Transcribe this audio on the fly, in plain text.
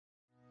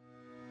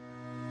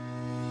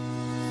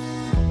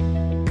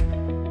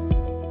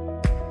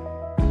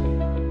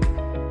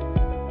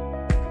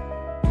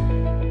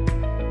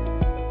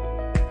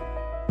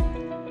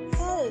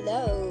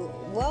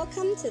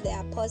to the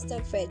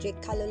Apostle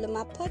Frederick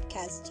Kaluluma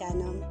podcast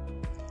channel.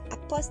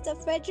 Apostle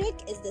Frederick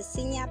is the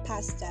senior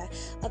pastor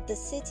of the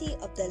City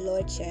of the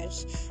Lord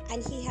Church,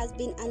 and he has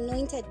been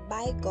anointed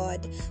by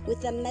God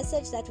with a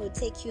message that will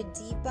take you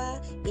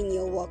deeper in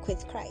your walk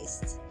with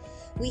Christ.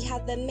 We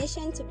have the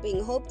mission to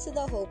bring hope to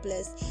the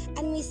hopeless,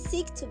 and we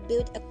seek to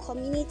build a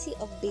community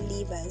of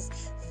believers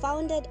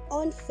founded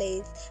on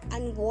faith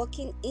and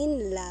walking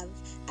in love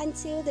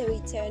until the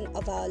return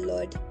of our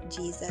Lord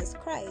Jesus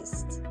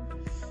Christ.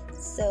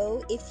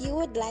 So, if you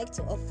would like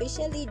to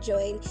officially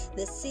join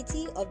the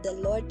City of the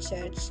Lord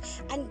Church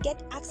and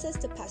get access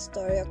to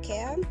pastoral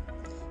care,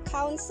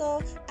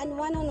 counsel, and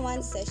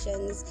one-on-one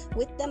sessions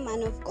with the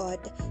man of God,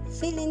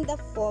 fill in the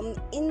form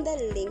in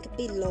the link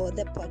below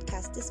the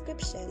podcast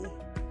description.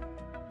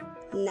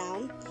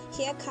 Now,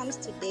 here comes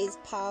today's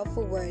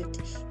powerful word.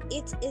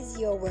 It is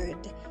your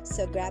word.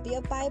 So grab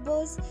your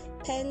Bibles,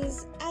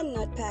 pens, and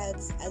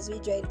notepads as we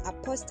join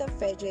Apostle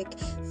Frederick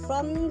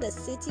from the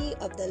City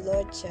of the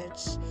Lord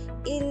Church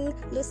in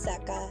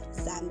Lusaka,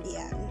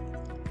 Zambia.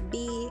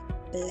 Be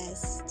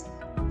blessed.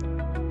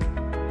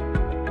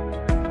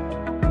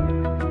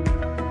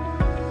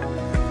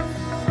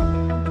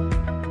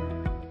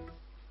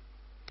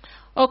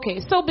 Okay,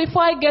 so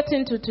before I get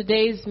into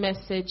today's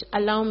message,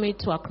 allow me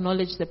to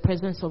acknowledge the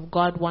presence of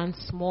God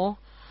once more.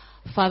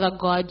 Father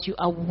God, you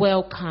are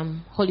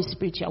welcome. Holy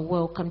Spirit, you are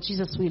welcome.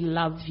 Jesus, we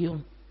love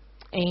you.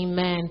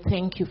 Amen.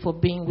 Thank you for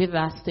being with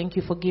us. Thank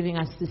you for giving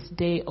us this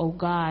day, oh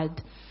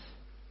God.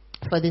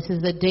 For this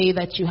is the day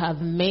that you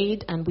have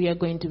made, and we are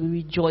going to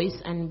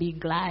rejoice and be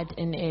glad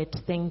in it.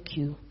 Thank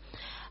you.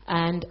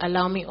 And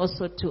allow me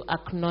also to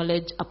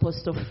acknowledge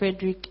Apostle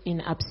Frederick in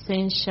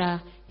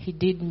absentia. He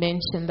did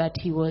mention that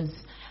he was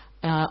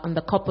on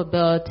the Copper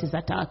Belt. He's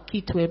at our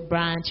Kitwe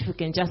branch. If we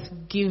can just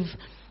give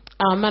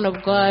our man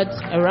of God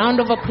a round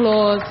of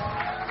applause.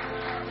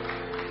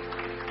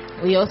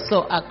 We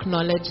also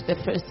acknowledge the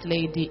First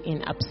Lady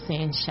in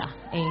absentia.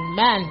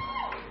 Amen.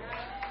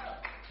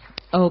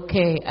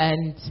 Okay,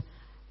 and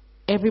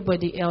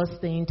everybody else,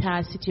 the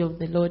entire City of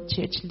the Lord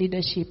Church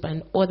leadership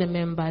and all the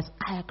members,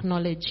 I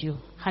acknowledge you.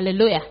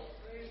 Hallelujah.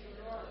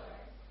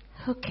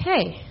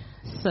 Okay,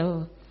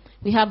 so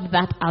we have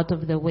that out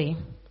of the way.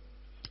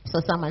 So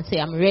someone say,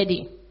 I'm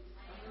ready.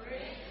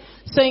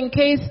 So in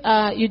case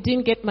you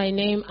didn't get my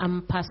name,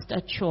 I'm Pastor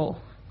Cho.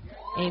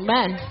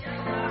 Amen.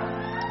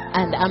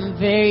 And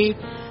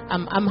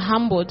I'm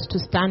humbled to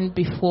stand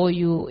before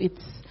you.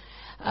 It's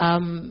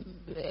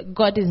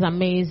God is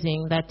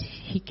amazing that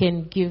He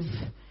can give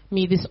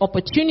me this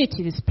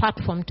opportunity, this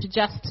platform to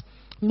just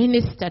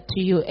minister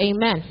to you.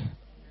 Amen.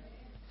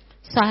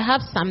 So I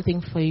have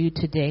something for you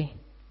today.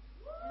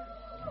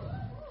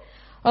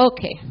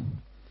 Okay.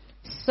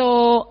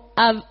 So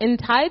I've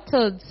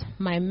entitled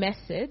my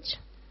message,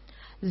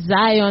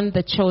 Zion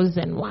the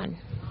Chosen One.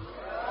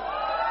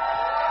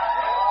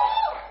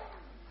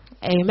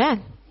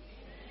 Amen.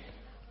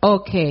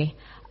 Okay.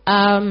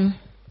 I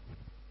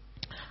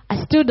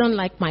still don't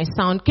like my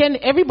sound. Can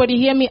everybody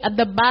hear me at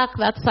the back,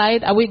 that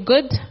side? Are we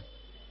good?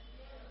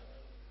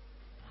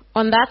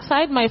 On that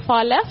side, my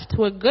far left,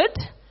 we're good?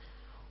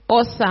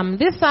 Awesome.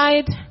 This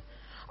side?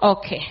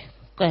 Okay,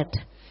 good.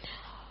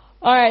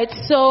 All right,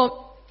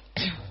 so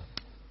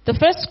the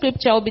first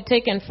scripture will be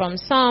taken from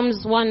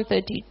Psalms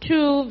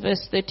 132,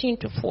 verse 13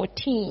 to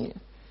 14.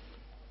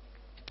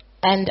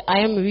 And I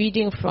am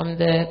reading from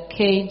the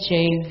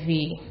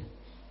KJV.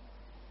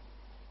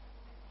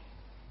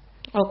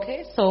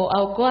 Okay, so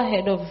I'll go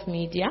ahead of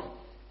media.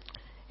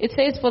 It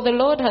says, for the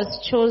Lord has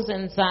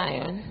chosen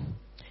Zion.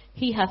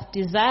 He hath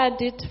desired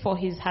it for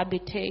his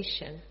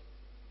habitation.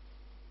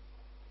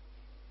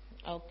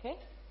 Okay.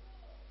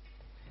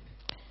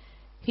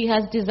 He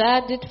has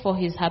desired it for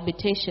his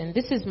habitation.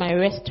 This is my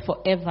rest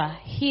forever.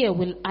 Here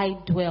will I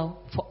dwell,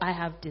 for I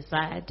have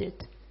desired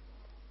it.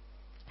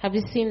 Have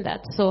you seen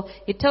that? So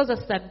it tells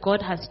us that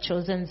God has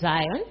chosen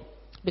Zion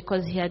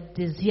because he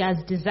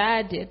has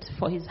desired it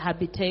for his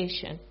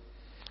habitation.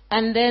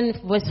 And then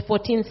verse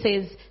 14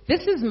 says,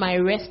 this is my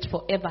rest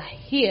forever.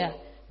 Here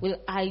will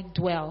I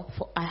dwell,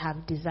 for I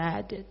have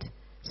desired it.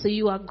 So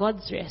you are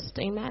God's rest.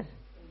 Amen.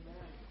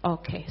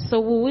 Okay, so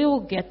we will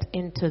get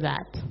into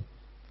that.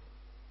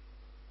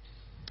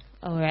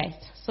 All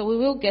right, so we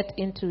will get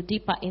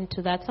deeper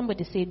into that.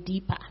 Somebody say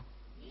deeper.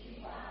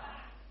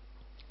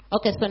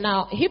 Okay, so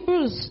now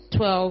Hebrews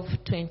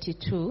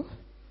 12:22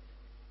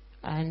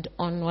 and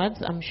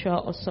onwards, I'm sure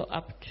also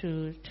up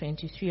to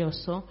 23 or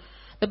so.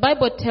 The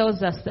Bible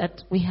tells us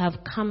that we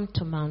have come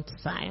to Mount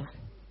Zion.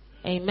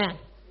 Amen.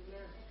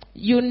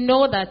 You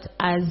know that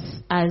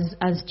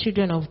as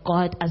children of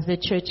God, as the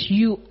church,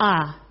 you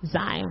are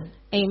Zion.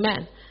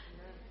 Amen.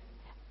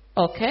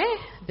 Okay,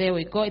 there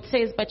we go. It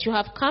says, but you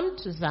have come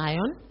to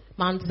Zion,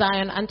 Mount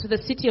Zion, and to the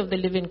city of the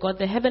living God,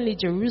 the heavenly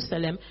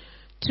Jerusalem,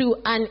 to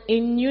an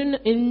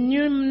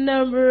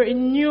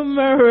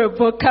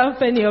innumerable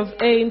company of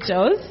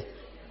angels.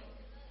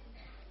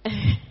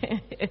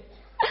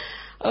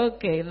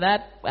 Okay,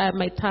 that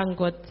my tongue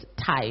got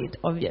tied,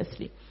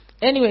 obviously.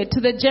 Anyway, to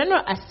the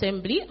general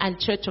assembly and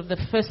church of the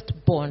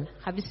firstborn.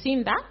 Have you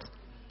seen that?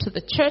 to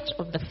the church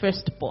of the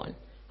firstborn.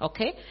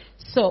 Okay?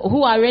 So,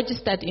 who are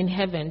registered in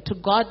heaven, to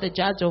God the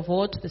judge of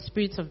all, to the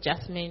spirits of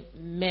just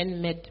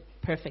men made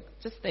perfect.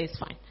 Just there is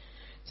fine.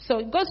 So,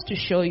 it goes to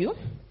show you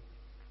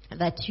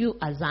that you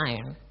are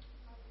Zion.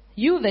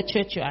 You, the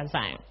church, you are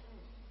Zion.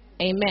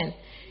 Amen.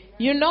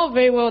 You know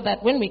very well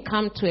that when we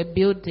come to a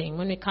building,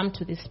 when we come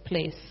to this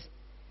place,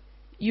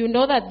 you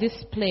know that this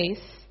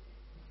place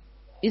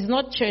is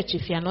not church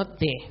if you are not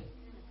there.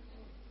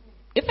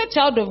 If a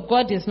child of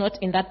God is not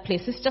in that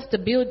place, it's just a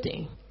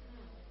building.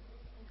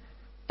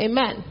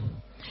 Amen.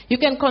 You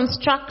can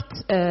construct,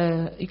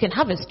 you can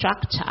have a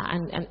structure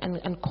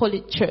and call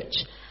it church.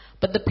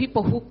 But the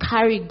people who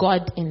carry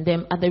God in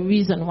them are the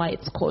reason why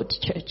it's called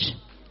church.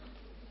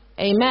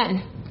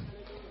 Amen.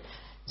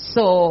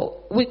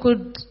 So we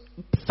could,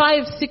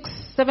 5, 6,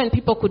 7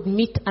 people could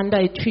meet under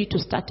a tree to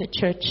start a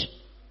church.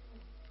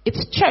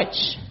 It's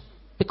church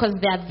because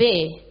they are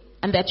there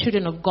and they're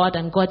children of God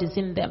and God is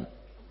in them.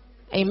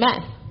 Amen.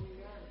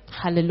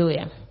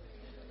 Hallelujah.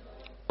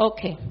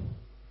 Okay.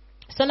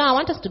 So now I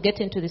want us to get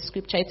into the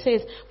scripture. It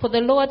says, for the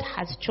Lord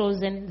has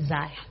chosen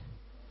Zion.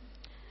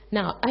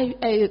 Now,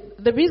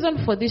 the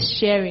reason for this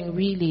sharing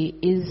really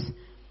is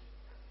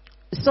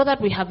so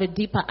that we have a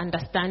deeper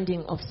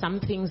understanding of some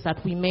things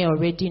that we may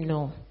already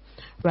know.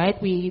 Right?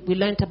 We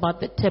learned about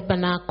the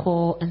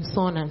tabernacle and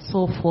so on and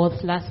so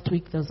forth. Last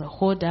week there was a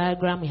whole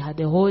diagram. We had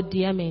a whole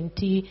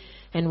DMNT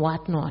and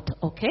whatnot.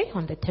 Okay?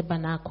 On the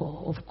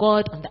tabernacle of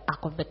God, on the Ark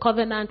of the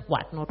Covenant,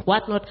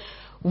 whatnot.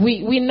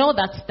 We know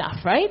that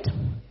stuff, right?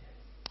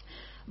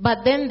 But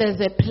then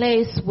there's a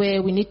place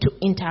where we need to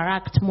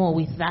interact more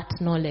with that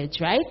knowledge,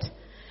 right?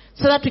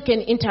 So that we can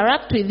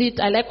interact with it.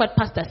 I like what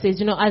Pastor says,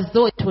 as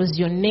though it was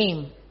your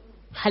name.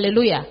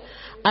 Hallelujah.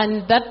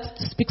 And that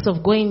speaks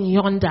of going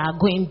yonder,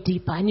 going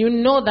deeper.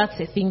 And that's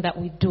a thing that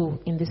we do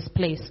in this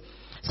place.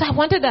 So I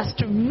wanted us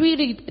to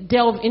really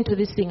delve into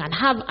this thing and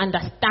have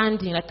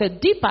understanding, like a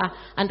deeper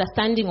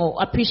understanding or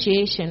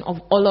appreciation of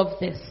all of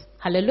this.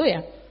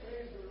 Hallelujah.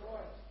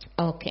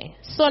 Okay.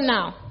 So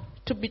now,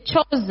 to be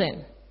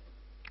chosen,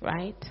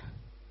 right,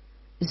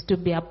 is to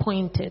be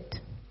appointed.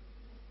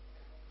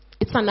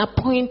 It's an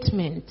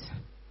appointment.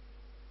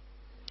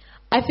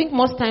 I think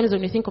most times when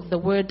we think of the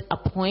word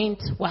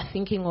appoint, we're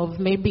thinking of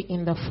maybe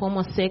in the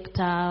formal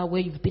sector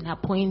where you've been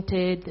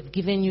appointed, they've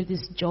given you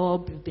this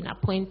job, you've been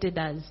appointed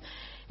as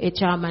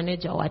HR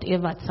manager or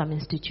whatever at some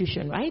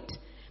institution, right?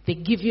 They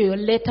give you a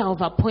letter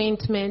of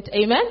appointment.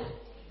 Amen?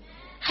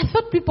 I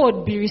thought people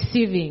would be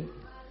receiving.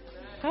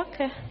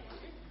 Okay.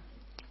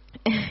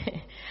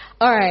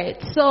 All right.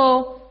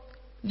 So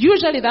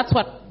usually that's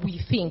what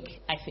we think,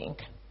 I think.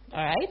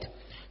 All right?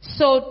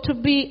 So to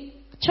be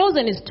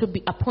chosen is to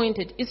be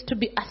appointed, is to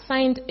be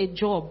assigned a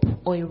job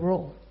or a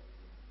role.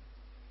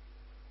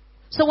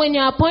 So when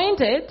you're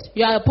appointed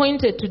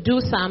to do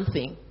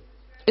something.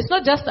 It's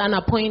not just an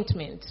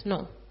appointment,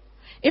 no.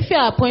 If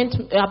you're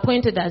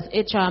appointed as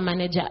HR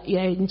manager,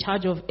 you're in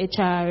charge of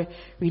HR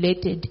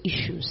related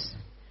issues.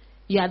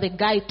 You are the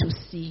guy to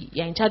see.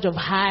 You're in charge of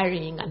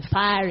hiring and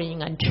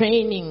firing and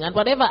training and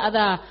whatever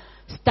other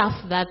stuff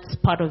that's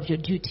part of your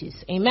duties.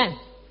 Amen.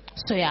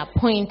 So you're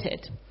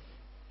appointed.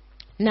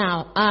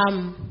 Now,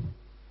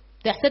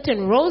 there are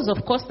certain roles,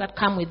 of course, that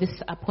come with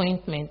this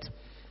appointment.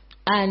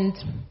 And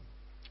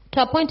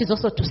to appoint is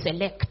also to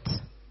select.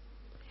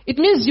 It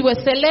means you were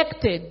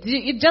selected.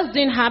 It just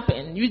didn't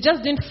happen. You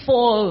just didn't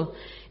fall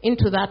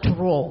into that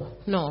role.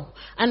 No.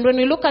 And when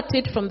we look at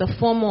it from the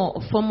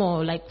formal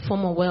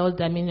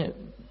world,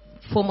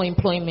 formal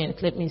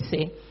employment, let me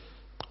say,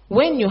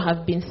 when you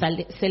have been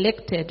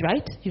selected,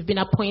 right? You've been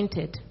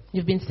appointed.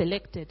 You've been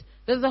selected.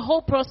 There's a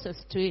whole process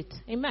to it.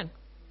 Amen.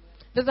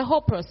 There's a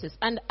whole process.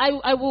 And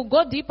I will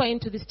go deeper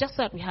into this just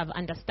so that we have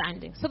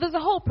understanding. So there's a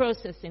whole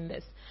process in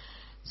this.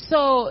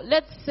 So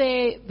let's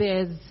say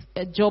there's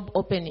a job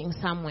opening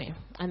somewhere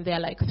and there are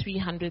like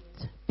 300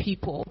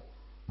 people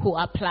who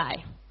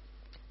apply.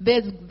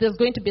 There's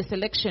going to be a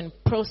selection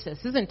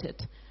process, isn't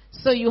it?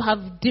 So you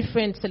have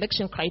different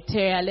selection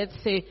criteria. Let's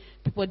say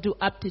people do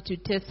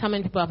aptitude tests. How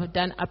many people have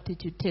done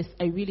aptitude tests?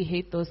 I really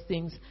hate those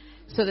things.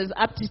 So there's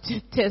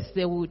aptitude tests.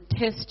 They will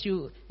test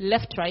you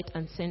left, right,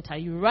 and center.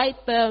 You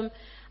write them,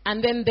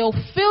 and then they'll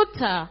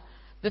filter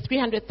the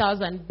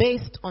 300,000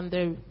 based on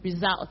the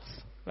results,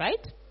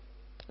 right,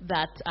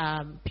 that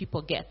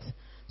people get.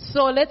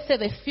 So let's say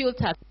they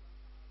filter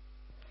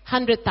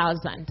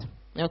 100,000,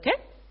 okay?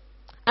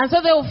 And so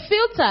they'll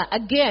filter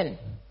again,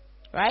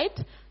 right?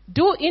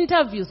 Do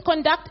interviews,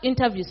 conduct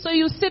interviews. So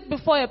you sit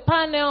before a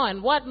panel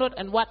and whatnot,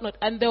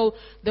 and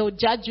they'll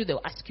judge you. They'll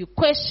ask you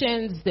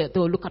questions.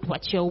 They'll look at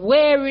what you're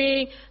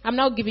wearing. I'm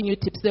now giving you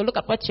tips. They'll look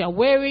at what you're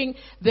wearing.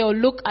 They'll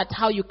look at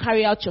how you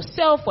carry out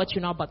yourself, what you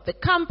know about the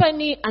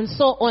company, and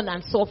so on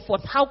and so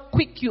forth. How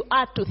quick you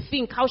are to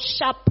think, how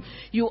sharp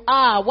you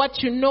are,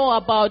 what you know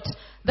about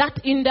that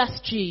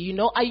industry.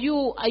 Do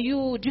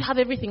you have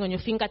everything on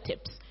your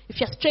fingertips? If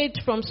you're straight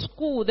from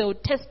school, they'll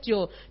test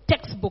your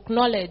textbook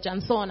knowledge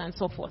and so on and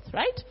so forth,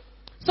 right?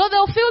 So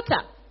they'll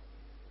filter.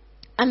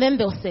 And then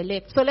they'll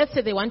select. So let's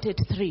say they wanted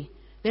 3.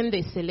 Then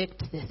they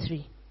select the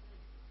 3.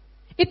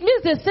 It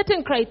means there's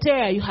certain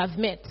criteria you have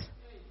met.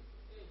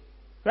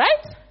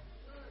 Right?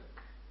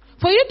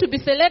 For you to be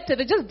selected,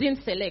 they just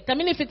didn't select. I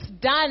mean, if it's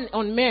done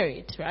on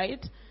merit,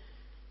 right?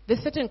 There's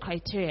certain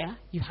criteria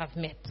you have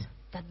met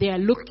that they are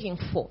looking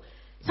for.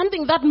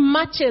 Something that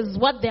matches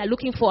what they are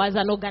looking for as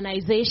an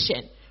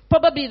organization.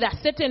 Probably there are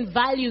certain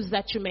values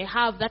that you may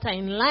have that are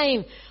in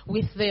line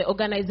with the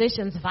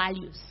organization's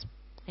values.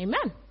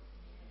 Amen?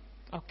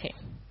 Okay.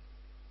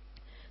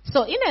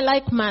 So in a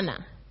like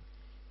manner,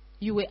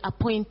 you were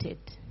appointed.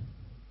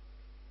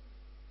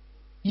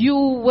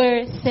 You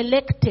were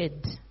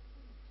selected.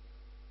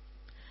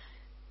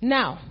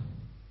 Now,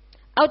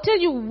 I'll tell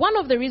you one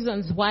of the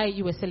reasons why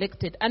you were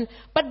selected.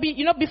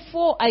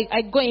 Before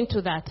I go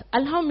into that,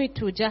 allow me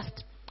to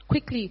just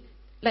quickly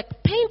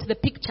paint the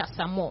picture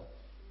some more.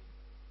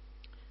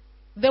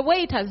 The way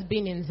it has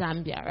been in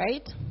Zambia,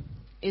 right,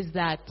 is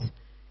that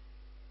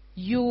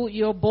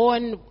you're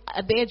born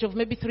at the age of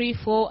maybe 3,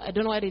 4, I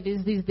don't know what it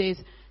is these days,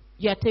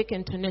 you're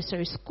taken to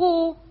nursery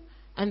school,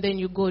 and then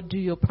you go do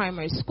your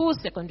primary school,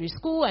 secondary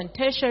school, and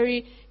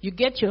tertiary, you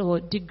get your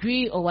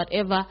degree or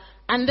whatever,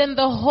 and then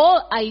the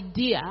whole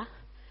idea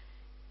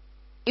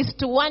is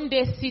to one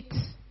day sit.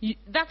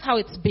 That's how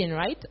it's been,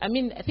 right? I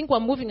mean, I think we're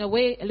moving a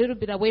little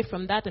bit away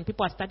from that, and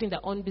people are starting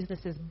their own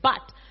businesses,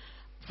 but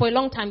for a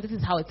long time, this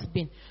is how it's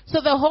been. So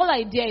the whole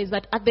idea is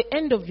that at the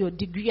end of your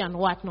degree and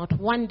whatnot,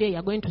 one day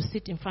you're going to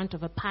sit in front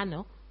of a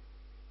panel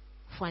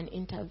for an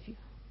interview,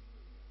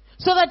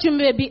 so that you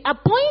may be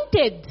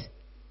appointed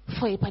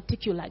for a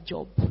particular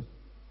job,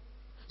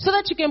 so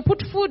that you can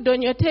put food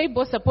on your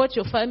table, support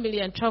your family,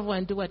 and travel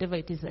and do whatever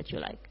it is that you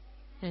like,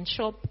 and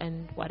shop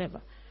and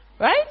whatever,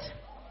 right?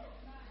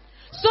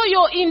 So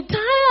your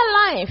entire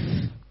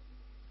life,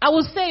 I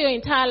will say your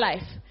entire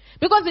life,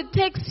 because it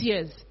takes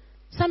years.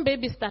 Some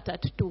babies start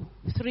at 2,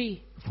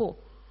 3, 4.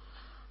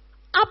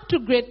 Up to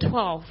grade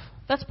 12,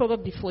 that's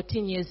probably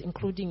 14 years,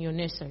 including your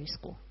nursery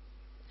school.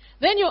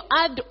 Then you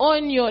add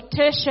on your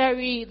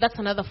tertiary, that's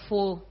another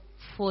 4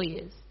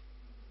 years.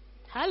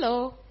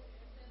 Hello?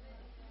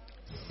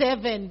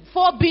 7.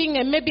 4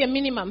 being maybe a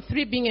minimum,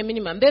 3 being a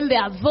minimum. Then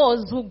there are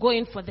those who go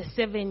in for the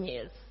 7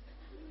 years.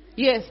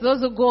 Yes, those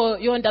who go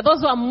yonder.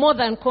 Those who are more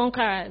than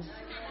conquerors.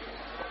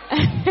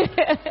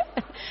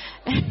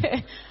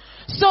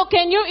 So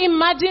can you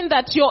imagine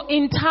that your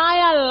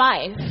entire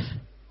life,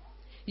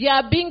 you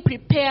are being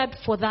prepared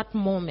for that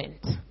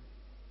moment?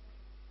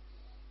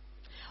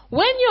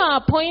 When you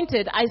are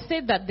appointed, I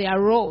said that there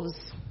are roles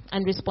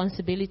and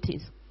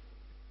responsibilities.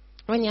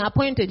 When you are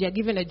appointed, you are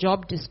given a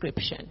job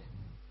description.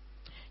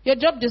 Your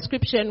job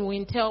description will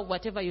entail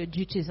whatever your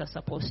duties are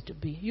supposed to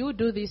be. You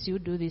do this, you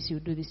do this,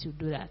 you do this, you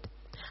do that.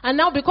 And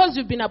now because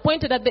you've been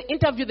appointed at the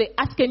interview, they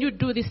ask, can you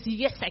do this?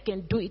 Yes, I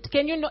can do it.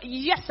 Can you know?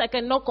 Yes, I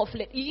can knock off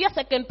late. Yes,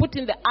 I can put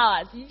in the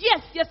hours.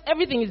 Yes,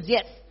 everything is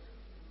yes.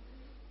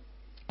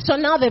 So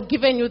now they've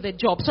given you the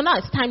job. So now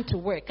it's time to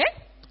work.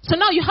 So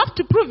now you have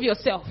to prove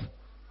yourself.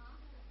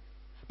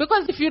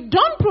 Because if you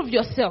don't prove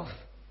yourself,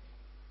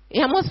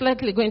 you're most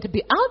likely going to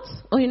be out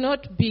or you'll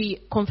not be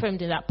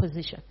confirmed in that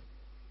position.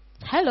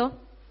 Hello?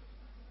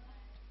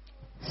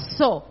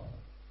 So,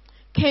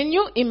 can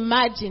you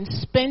imagine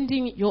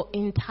spending your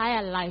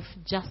entire life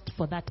just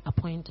for that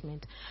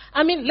appointment?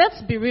 I mean,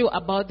 let's be real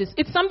about this.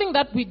 It's something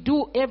that we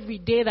do every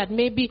day that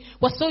maybe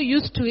we're so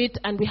used to it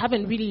and we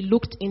haven't really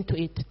looked into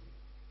it.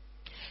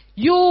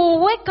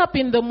 You wake up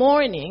in the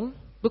morning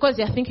because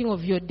you're thinking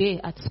of your day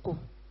at school.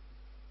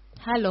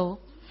 Hello?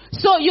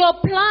 So your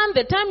plan,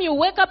 the time you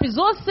wake up, is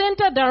all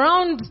centered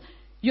around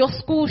your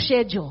school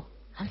schedule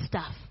and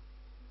stuff.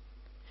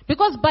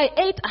 Because by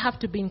 8, I have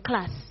to be in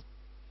class.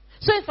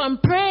 So if I'm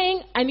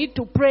praying, I need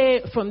to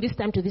pray from this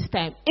time to this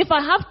time. If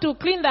I have to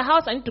clean the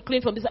house, I need to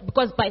clean from this time,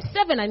 because by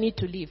 7, I need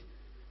to leave.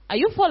 Are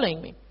you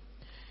following me?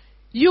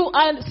 You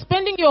are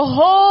spending your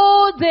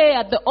whole day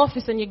at the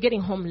office and you're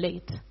getting home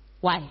late.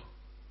 Why?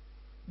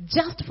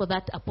 Just for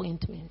that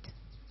appointment.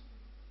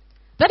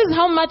 That is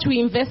how much we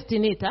invest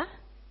in it, huh?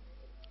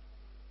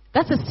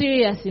 That's a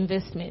serious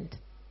investment.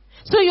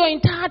 So your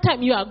entire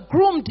time you are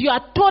groomed, you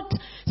are taught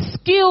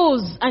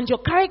skills, and your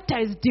character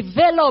is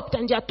developed,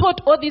 and you are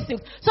taught all these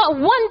things. So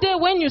one day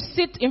when you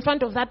sit in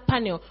front of that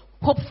panel,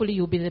 hopefully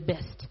you'll be the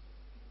best.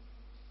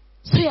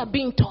 So you are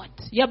being taught,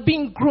 you are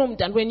being groomed,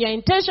 and when you're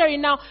in tertiary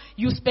now,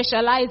 you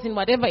specialize in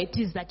whatever it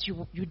is that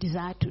you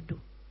desire to do.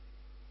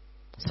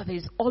 So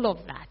there's all of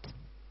that.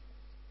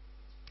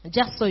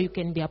 Just so you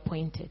can be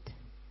appointed.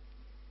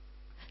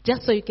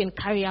 Just so you can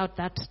carry out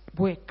that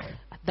work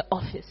at the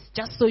office.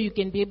 Just so you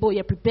can be able,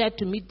 you're prepared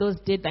to meet those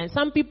deadlines.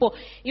 Some people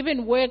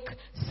even work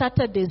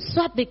Saturdays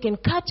so that they can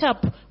catch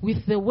up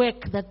with the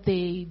work that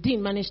they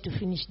didn't manage to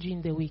finish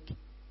during the week.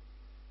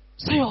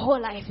 So your whole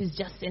life is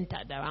just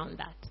centered around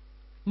that.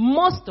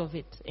 Most of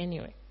it,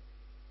 anyway.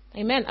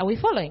 Amen. Are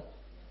we following?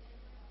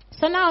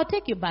 So now I'll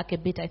take you back a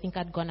bit. I think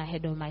I'd gone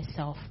ahead of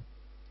myself.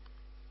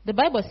 The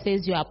Bible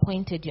says you are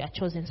appointed, you are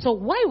chosen. So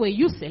why were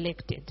you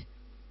selected?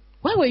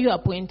 Why were you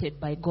appointed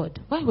by God?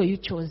 Why were you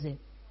chosen?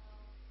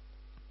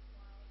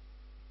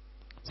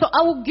 So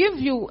I will give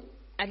you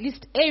at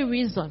least a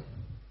reason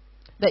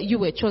that you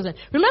were chosen.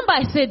 Remember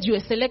I said you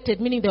were selected,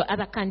 meaning there were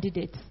other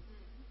candidates.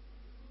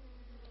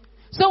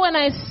 So when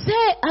I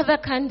say other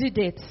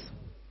candidates,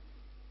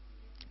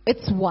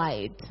 it's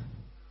wide.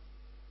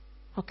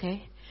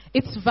 Okay?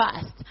 It's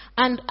vast.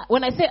 And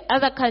when I say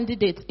other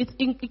candidates,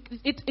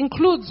 it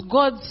includes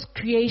God's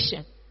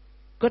creation.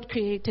 God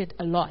created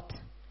a lot.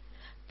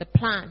 The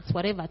plants,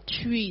 whatever,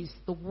 trees,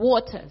 the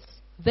waters,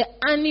 the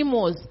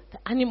animals. The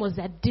animals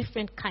are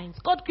different kinds.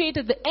 God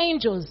created the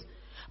angels.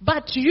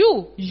 But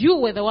you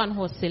were the one who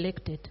was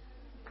selected.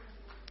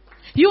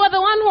 You are the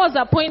one who was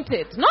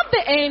appointed, not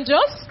the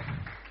angels.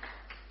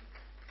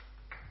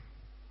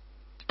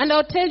 And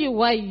I'll tell you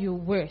why you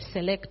were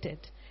selected.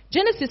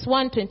 Genesis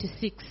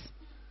 1:26.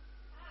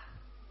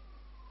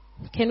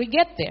 Can we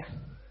get there?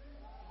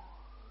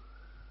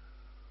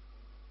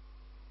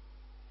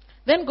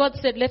 Then God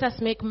said, let us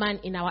make man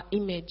in our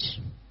image,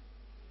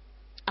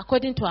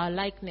 according to our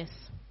likeness.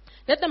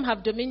 Let them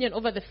have dominion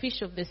over the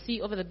fish of the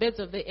sea, over the birds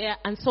of the air,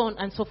 and so on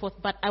and so forth.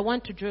 But I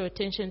want to draw your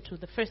attention to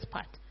the first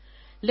part.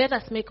 Let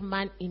us make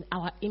man in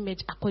our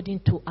image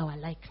according to our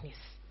likeness.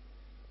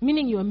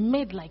 Meaning you are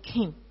made like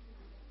him.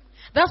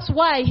 That's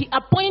why he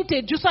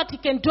appointed you so that he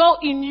can dwell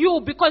in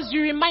you, because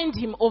you remind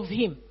him of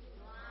him.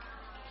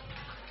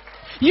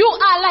 You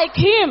are like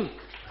him.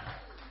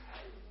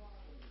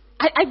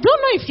 I don't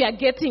know if you are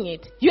getting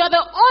it. You are the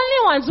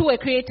only ones who were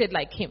created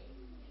like him.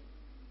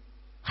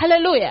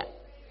 Hallelujah.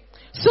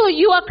 So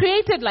you are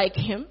created like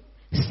him.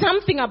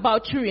 Something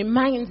about you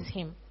reminds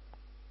him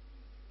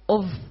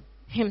of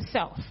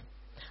himself.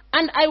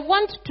 And I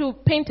want to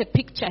paint a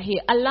picture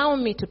here. Allow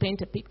me to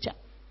paint a picture.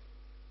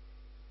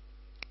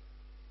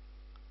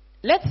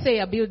 Let's say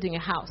you're building a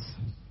house.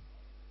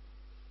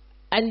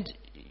 And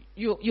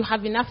you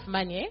have enough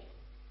money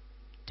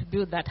to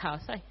build that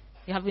house.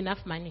 You have enough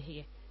money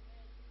here.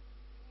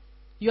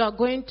 You are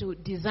going to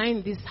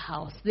design this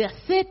house. There are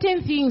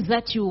certain things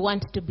that you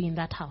want to be in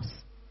that house.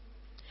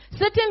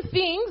 Certain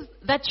things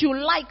that you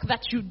like,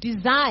 that you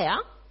desire,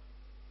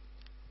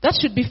 that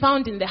should be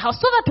found in the house.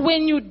 So that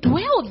when you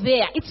dwell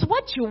there, it's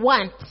what you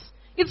want.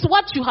 It's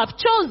what you have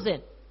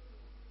chosen.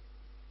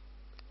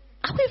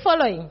 Are we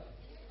following?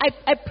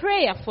 I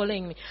pray you're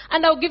following me.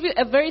 And I'll give you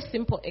a very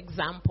simple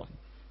example.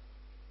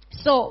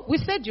 So we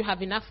said you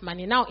have enough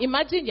money. Now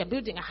imagine you're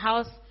building a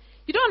house.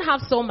 You don't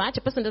have so much.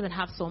 A person doesn't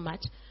have so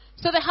much.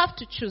 So they have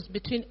to choose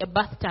between a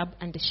bathtub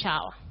and a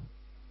shower.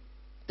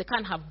 They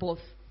can't have both.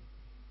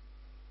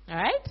 All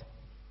right?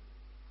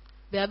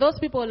 There are those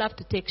people who love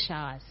to take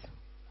showers.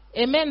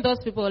 Amen, those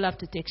people who love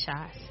to take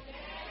showers.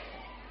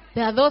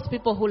 There are those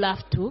people who love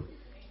to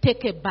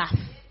take a bath.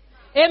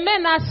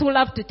 Amen, us who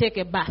love to take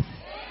a bath.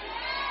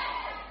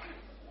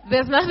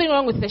 There's nothing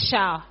wrong with the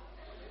shower.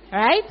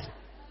 Right?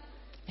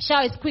 A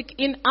shower is quick,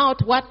 in,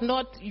 out,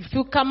 whatnot. If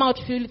you come out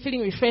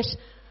feeling refreshed.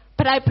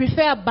 But I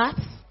prefer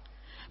baths.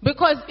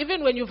 Because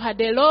even when you've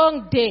had a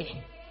long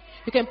day,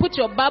 you can put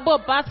your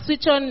bubble bath,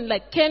 switch on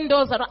like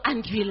candles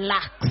and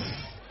relax.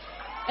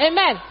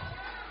 Amen.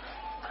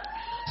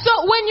 So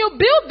when you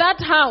build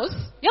that house,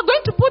 you're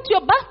going to put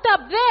your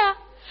bathtub there.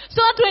 So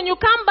that when you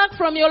come back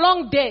from your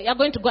long day, you're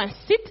going to go and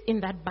sit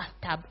in that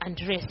bathtub and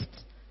rest.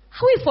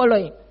 Are we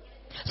following?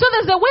 So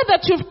there's a way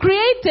that you've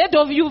created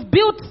or you've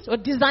built or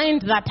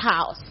designed that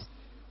house.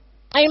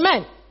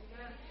 Amen.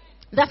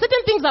 There are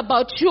certain things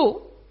about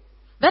you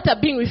that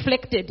are being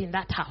reflected in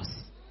that house.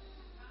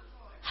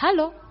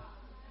 Hello?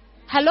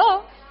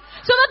 Hello?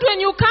 So that when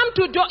you come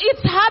to door,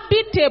 it's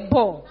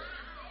habitable.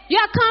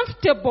 You're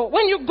comfortable.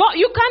 When you go,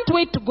 you can't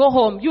wait to go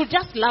home. You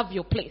just love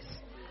your place.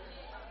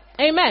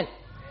 Amen.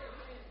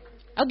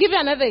 I'll give you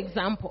another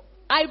example.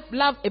 I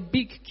love a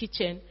big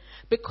kitchen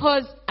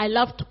because I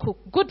love to cook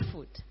good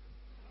food.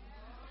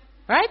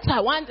 Right?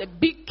 I want a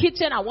big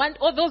kitchen. I want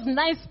all those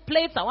nice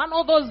plates. I want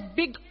all those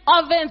big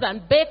ovens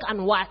and bake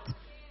and what.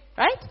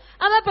 Right?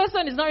 Another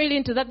person is not really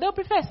into that. They'll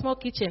prefer a small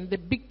kitchen. The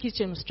big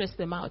kitchen will stress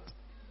them out.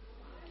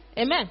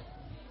 Amen.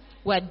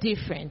 We're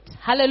different.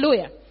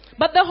 Hallelujah.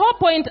 But the whole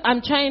point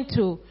I'm trying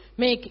to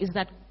make is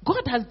that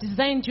God has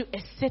designed you a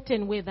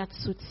certain way that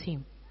suits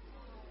him.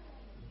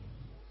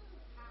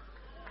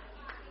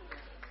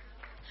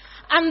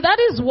 And that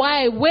is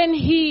why when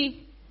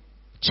he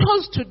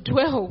chose to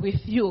dwell with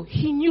you,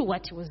 he knew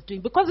what he was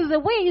doing. Because it's the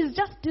way he's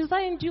just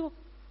designed you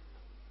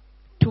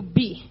to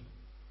be.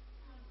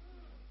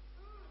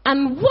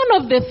 And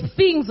one of the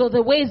things or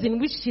the ways in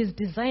which he's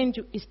designed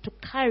you is to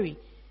carry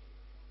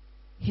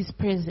his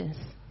presence.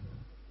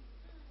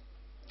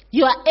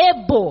 You are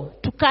able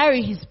to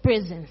carry his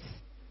presence.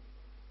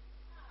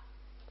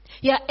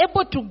 You are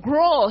able to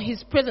grow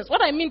his presence.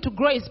 What I mean to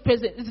grow his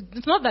presence,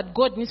 it's not that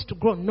God needs to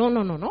grow.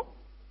 No.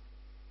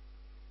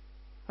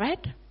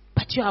 Right?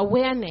 But your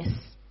awareness,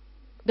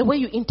 the way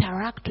you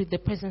interact with the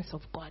presence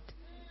of God.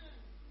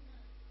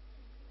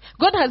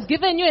 God has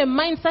given you a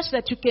mind such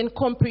that you can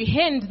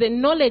comprehend the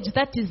knowledge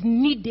that is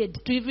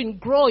needed to even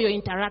grow your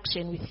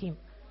interaction with him.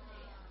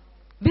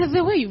 There's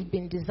a way you've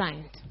been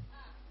designed.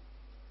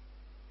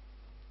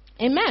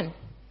 Amen.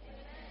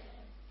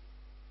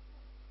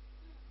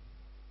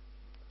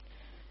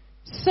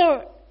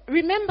 So,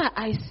 remember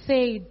I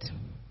said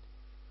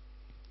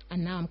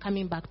and now I'm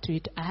coming back to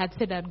it. I had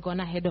said I'd gone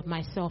ahead of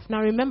myself.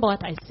 Now remember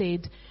what I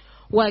said.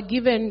 We're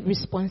given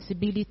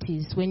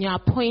responsibilities. When you're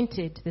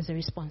appointed, there's a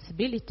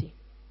responsibility.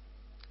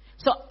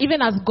 So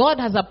even as God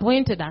has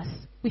appointed us,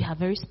 we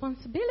have a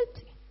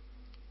responsibility.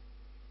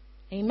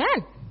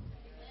 Amen.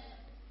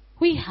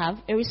 We have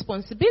a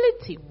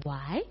responsibility.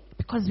 Why?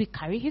 Because we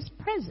carry his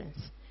presence.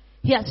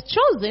 He has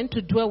chosen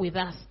to dwell with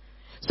us.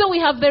 So we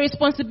have the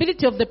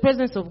responsibility of the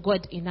presence of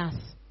God in us.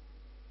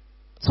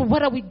 So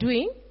what are we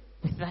doing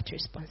with that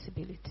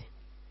responsibility?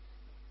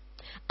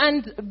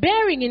 And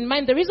bearing in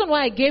mind, the reason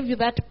why I gave you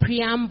that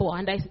preamble,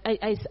 and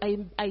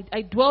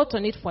I dwelt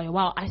on it for a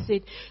while, I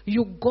said,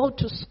 you go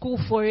to school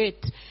for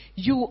it.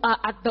 You are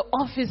at the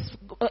office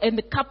in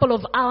a couple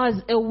of hours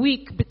a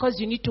week because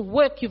you need to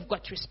work. You've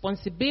got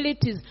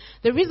responsibilities.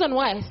 The reason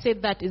why I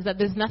said that is that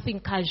there's nothing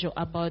casual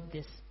about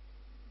this.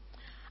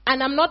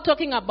 And I'm not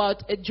talking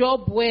about a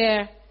job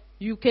where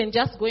you can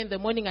just go in the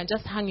morning and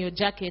just hang your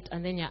jacket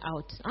and then you're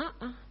out.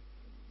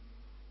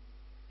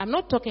 I'm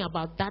not talking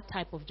about that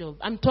type of job.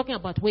 I'm talking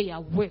about where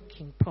you're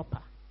working proper.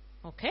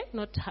 Okay?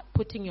 Not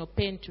putting your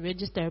pen to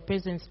register a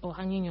presence or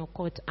hanging your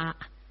coat.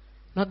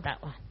 Not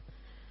that one.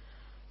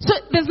 So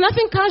there's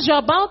nothing casual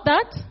about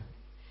that.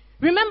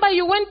 Remember,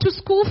 you went to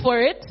school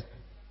for it.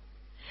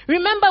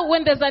 Remember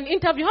when there's an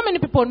interview, how many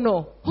people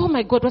know? Oh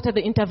my God, what are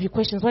the interview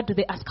questions? What do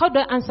they ask? How do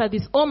I answer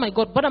this? Oh my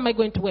God, what am I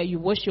going to wear? You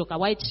wash your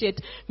white shirt,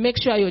 make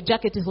sure your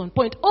jacket is on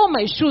point. Oh,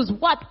 my shoes,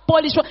 what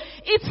polish?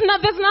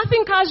 There's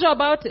nothing casual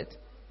about it.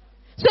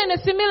 So in a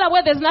similar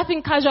way, there's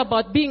nothing casual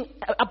about being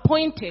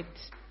appointed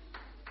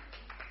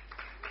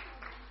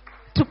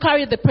to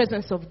carry the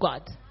presence of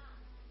God.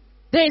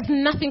 There is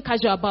nothing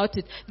casual about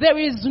it. There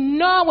is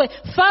no way,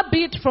 far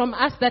be it from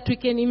us, that we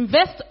can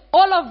invest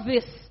all of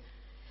this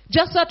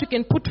just so that we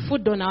can put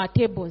food on our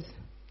tables.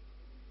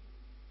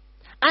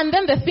 And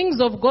then the things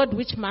of God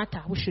which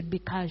matter, we should be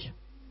casual.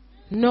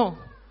 No.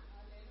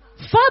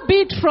 Far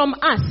be it from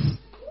us,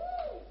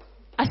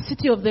 a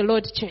City of the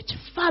Lord Church.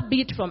 Far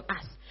be it from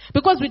us.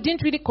 Because we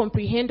didn't really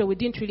comprehend or we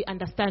didn't really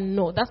understand.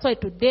 No. That's why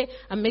today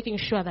I'm making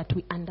sure that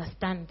we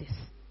understand this.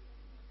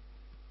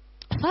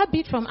 Far be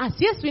it from us.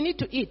 Yes, we need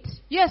to eat.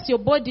 Yes, your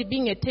body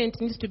being a tent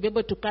needs to be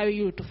able to carry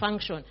you to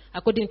function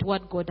according to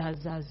what God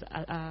has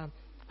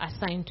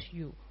assigned to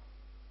you.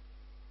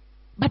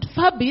 But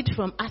far be it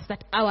from us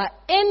that our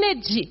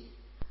energy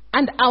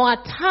and our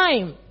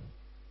time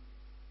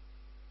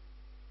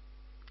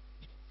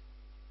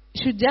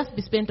should just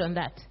be spent on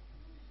that.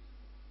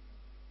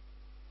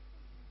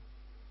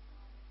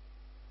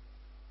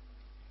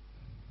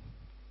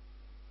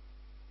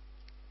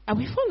 Are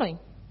we following?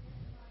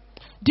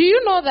 Do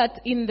you know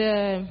that in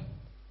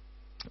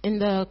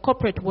the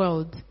corporate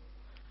world,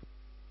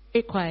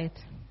 very quiet,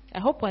 I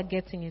hope we're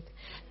getting it.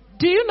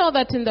 Do you know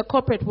that in the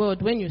corporate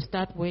world, when you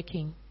start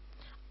working,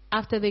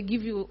 after they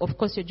give you, of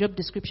course, your job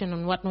description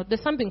and whatnot,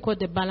 there's something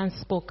called the balance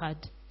scorecard.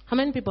 How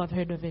many people have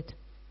heard of it?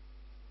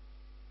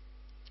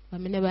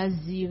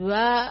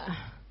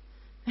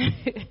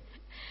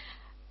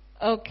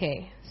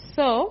 Okay,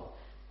 so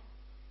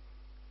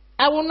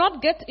I will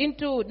not get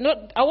into,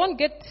 I won't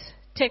get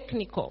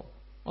technical,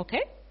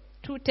 okay?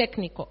 Too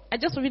technical. I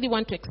just really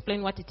want to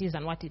explain what it is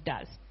and what it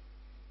does.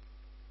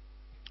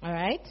 All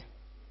right?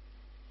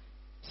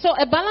 So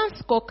a balance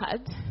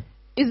scorecard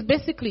is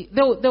basically,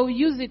 they'll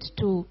use it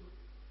to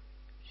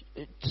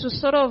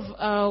sort of,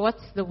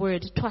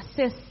 to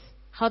assess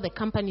how the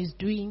company is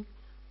doing,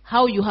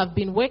 how you have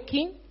been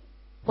working,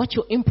 what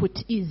your input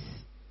is.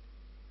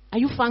 Are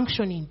you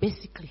functioning,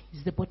 basically,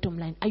 is the bottom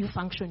line. Are you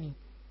functioning?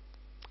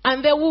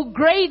 And they will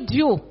grade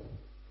you.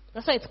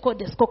 That's why it's called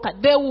the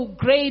scorecard. They will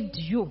grade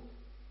you.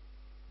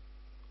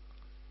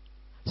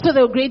 So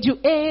they'll grade you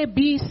A,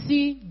 B,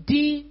 C,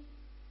 D.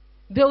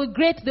 They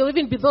will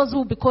even be those who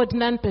will be called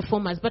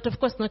non-performers. But of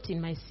course not in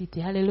my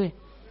city. Hallelujah.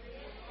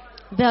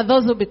 There are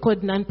those who will be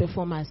called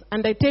non-performers.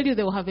 And I tell you,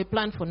 they will have a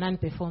plan for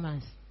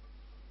non-performers.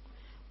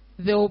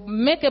 They will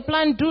make a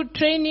plan, do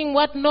training,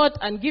 whatnot,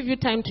 and give you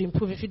time to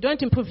improve. If you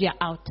don't improve, you're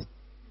out.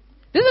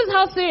 This is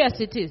how serious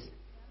it is.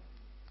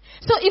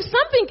 So if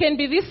something can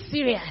be this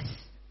serious,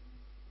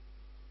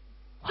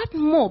 what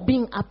more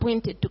being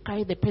appointed to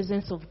carry the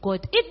presence of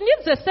God? It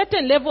needs a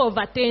certain level of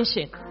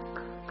attention.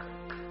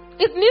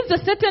 It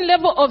needs a certain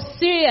level of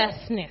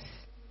seriousness.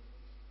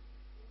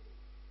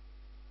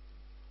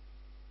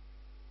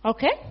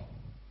 Okay?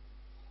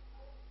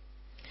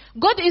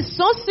 God is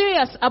so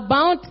serious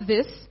about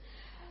this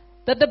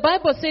that the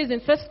Bible says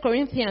in 1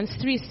 Corinthians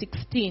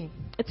 3:16,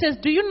 it says,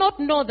 "Do you not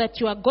know that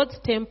you are God's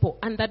temple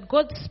and that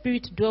God's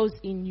Spirit dwells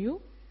in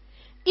you?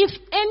 If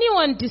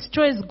anyone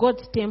destroys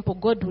God's temple,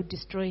 God will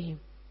destroy him."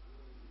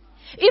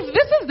 If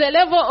this is the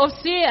level of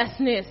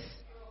seriousness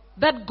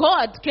that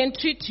God can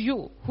treat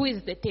you, who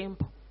is the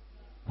temple,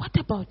 what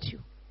about you?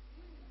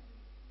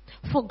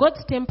 For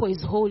God's temple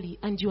is holy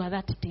and you are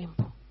that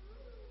temple.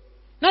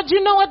 Now, do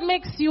you know what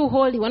makes you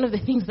holy? One of the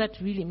things that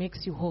really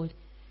makes you holy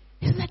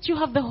is that you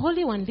have the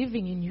Holy One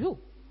living in you.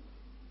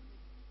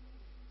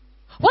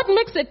 What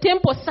makes a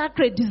temple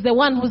sacred is the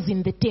one who's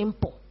in the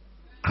temple,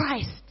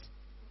 Christ.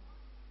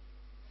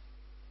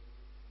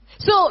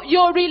 So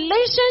your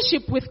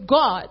relationship with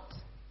God,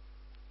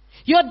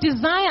 your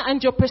desire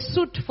and your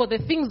pursuit for the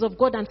things of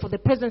God and for the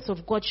presence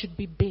of God should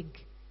be big.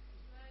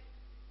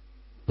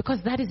 Because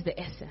that is the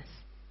essence.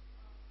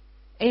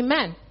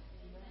 Amen.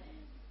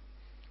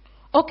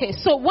 Okay,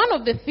 so one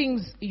of the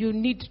things you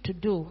need to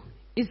do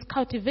is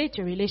cultivate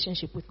your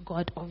relationship with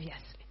God, obviously.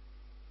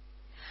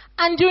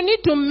 And you need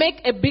to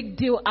make a big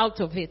deal out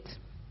of it.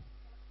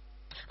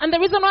 And the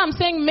reason why I'm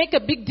saying make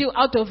a big deal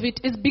out of it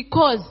is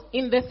because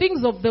in the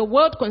things of the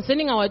world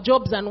concerning our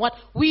jobs and what,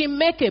 we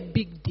make a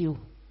big deal.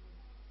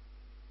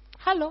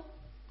 Hello?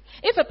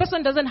 If a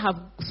person doesn't have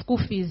school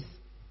fees,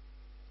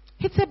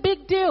 it's a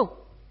big deal.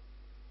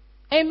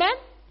 Amen?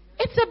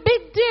 It's a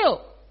big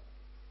deal.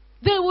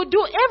 They will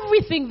do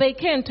everything they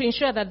can to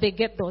ensure that they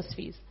get those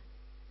fees.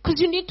 Because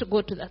you need to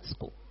go to that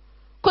school.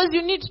 Because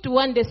you need to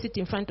one day sit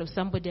in front of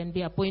somebody and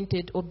be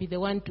appointed or be the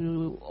one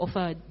to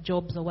offer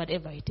jobs or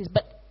whatever it is.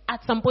 But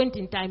at some point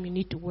in time, you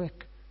need to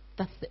work.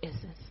 That's the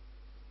essence.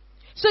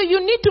 So you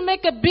need to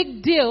make a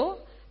big deal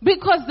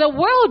because the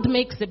world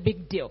makes a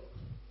big deal.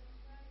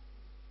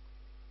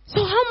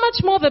 So how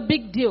much more of a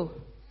big deal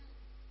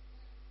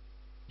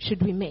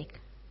should we make?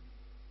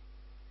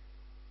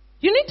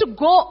 You need to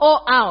go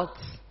all out.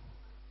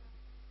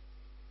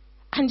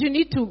 And you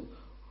need to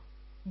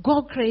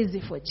go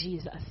crazy for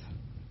Jesus.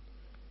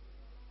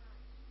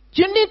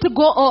 You need to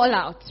go all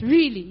out.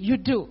 Really, you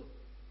do.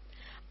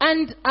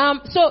 And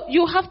so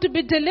you have to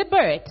be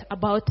deliberate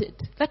about it.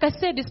 Like I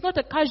said, it's not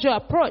a casual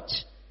approach.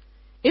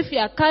 If you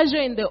are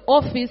casual in the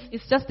office,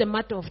 it's just a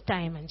matter of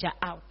time and you're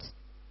out.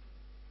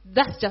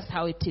 That's just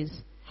how it is.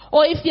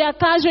 Or if you are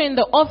casual in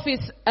the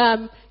office,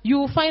 you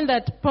will find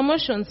that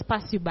promotions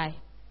pass you by.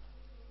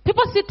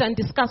 People sit and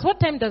discuss, what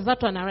time does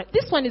that one arrive?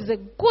 This one is a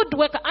good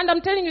worker. And I'm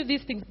telling you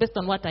these things based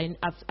on what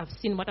I've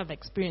seen, what I've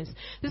experienced.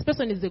 This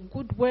person is a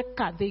good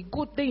worker.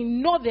 They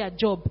know their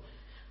job.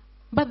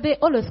 But they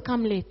always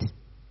come late.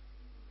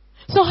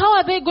 So how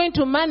are they going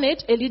to manage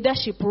a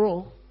leadership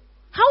role?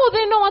 How will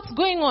they know what's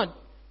going on?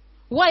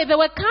 Why? They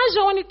were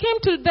casual when it came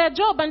to their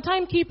job and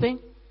timekeeping.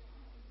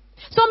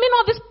 So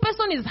meanwhile, this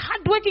person is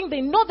hardworking.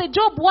 They know the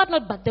job,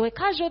 whatnot, but they were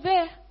casual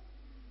there.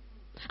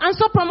 And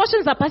so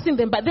promotions are passing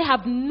them, but they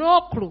have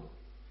no clue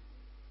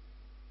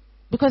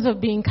because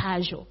of being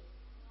casual.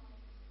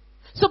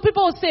 So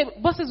people will say,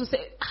 bosses will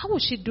say, how will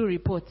she do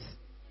reports?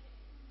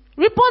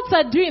 Reports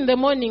are due in the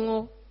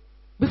morning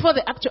before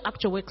the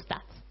actual work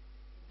starts.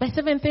 By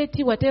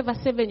 7:30, whatever,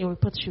 7, your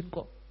report should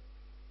go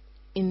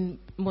in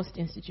most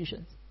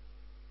institutions.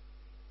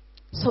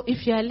 So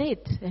if you are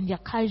late and you're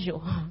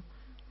casual,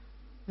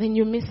 then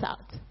you miss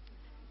out.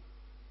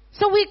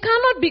 So we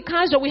cannot be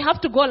casual. We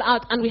have to go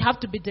out and we have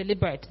to be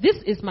deliberate. This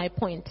is my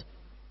point.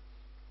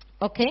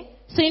 Okay?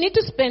 So you need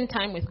to spend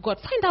time with God.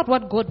 Find out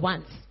what God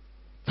wants.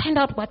 Find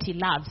out what He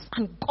loves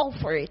and go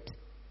for it.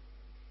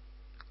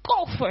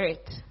 Go for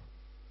it.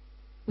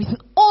 With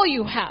all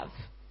you have.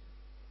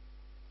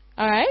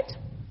 All right?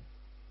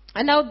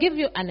 And I'll give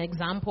you an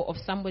example of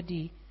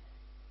somebody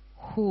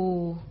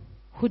who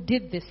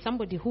did this.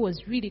 Somebody who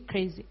was really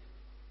crazy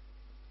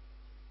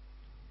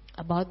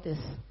about this.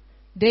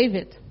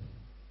 David.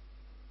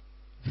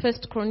 In 1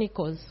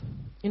 Chronicles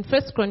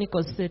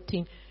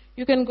 13.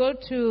 You can go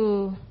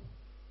to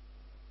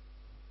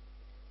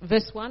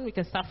verse 1. We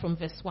can start from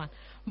verse 1.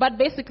 But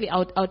basically,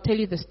 I'll tell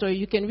you the story.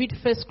 You can read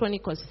 1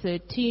 Chronicles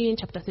 13,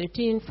 chapter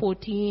 13,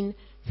 14,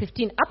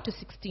 15, up to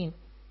 16.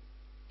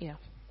 Yeah.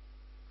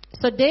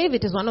 So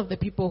David is one of the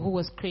people who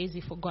was crazy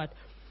for God.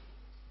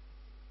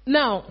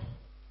 Now,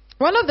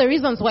 one of the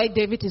reasons why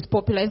David is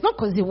popular is not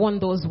because he won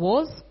those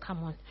wars.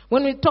 Come on.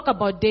 When we talk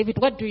about David,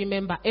 what do you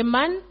remember? A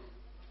man?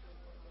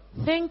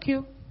 Thank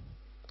you.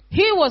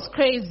 He was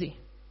crazy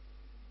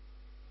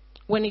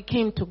when it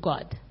came to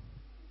God.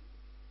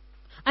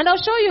 And I'll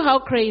show you how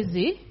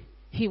crazy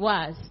he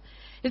was.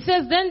 It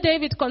says, then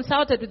David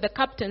consulted with the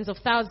captains of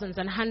thousands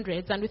and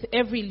hundreds and with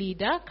every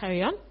leader.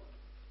 Carry on.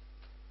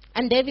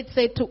 And David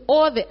said to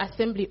all the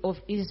assembly of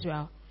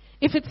Israel,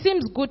 if it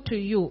seems good to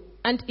you,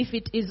 and if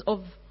it is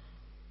of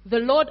the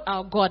Lord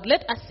our God,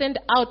 let us send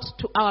out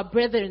to our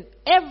brethren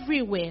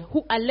everywhere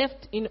who are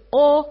left in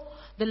all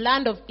the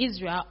land of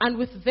Israel, and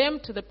with them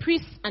to the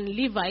priests and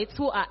Levites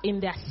who are in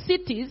their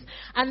cities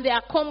and their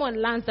common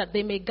lands, that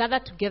they may gather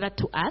together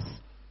to us.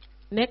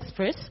 Next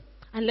verse.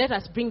 And let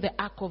us bring the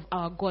ark of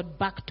our God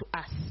back to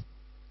us.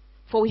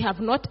 For we have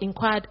not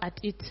inquired at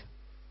it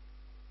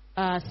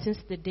since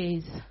the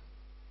days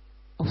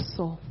of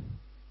Saul.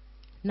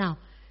 Now,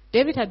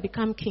 David had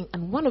become king,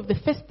 and one of the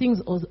first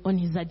things on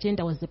his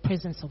agenda was the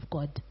presence of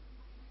God.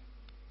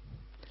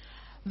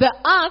 The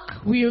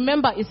ark, we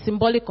remember, is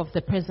symbolic of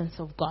the presence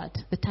of God,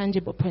 the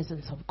tangible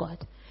presence of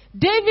God.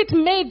 David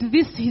made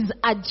this his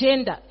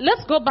agenda.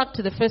 Let's go back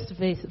to the first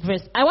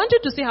verse. I want you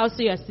to see how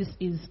serious this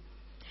is.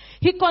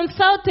 He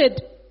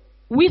consulted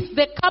with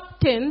the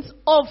captains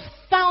of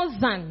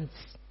thousands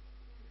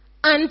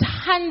and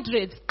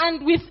hundreds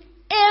and with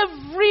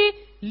every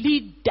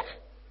leader.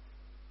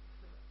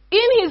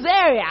 In his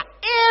area,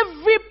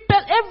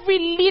 every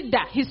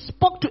leader, he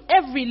spoke to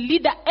every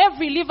leader,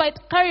 every Levite,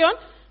 carry on.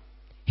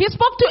 He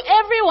spoke to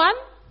everyone.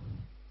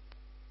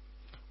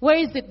 Where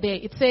is it there?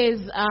 It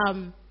says,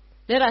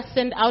 let us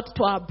send out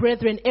to our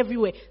brethren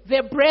everywhere.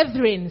 The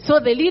brethren. So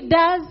the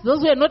leaders,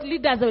 those who are not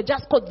leaders, they were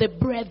just called the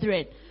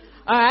brethren.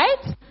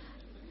 Alright?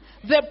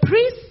 The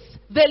priests,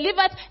 the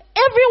Levites,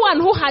 everyone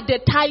who had a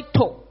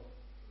title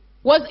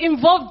was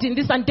involved in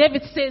this. And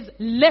David says,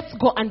 let's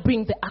go and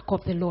bring the ark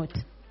of the Lord.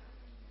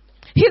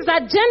 His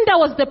agenda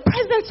was the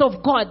presence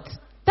of God.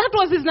 That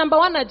was his number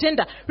one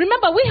agenda.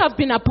 Remember, we have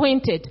been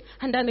appointed.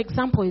 And an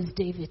example is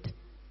David.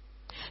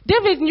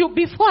 David knew,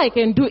 before I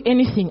can do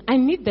anything, I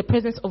need the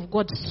presence of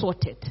God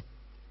sorted.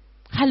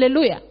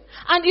 Hallelujah.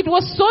 And it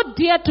was so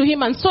dear to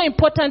him and so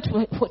important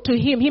to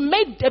him. He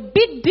made a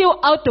big deal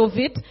out of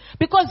it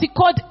because he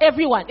called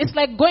everyone. It's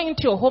like going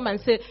into your home and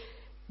say,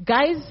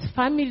 guys,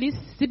 families,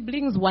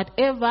 siblings,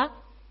 whatever,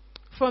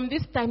 from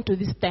this time to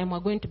this time, we're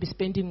going to be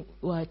spending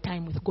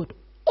time with God.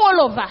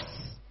 All of us.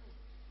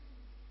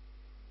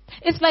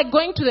 It's like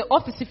going to the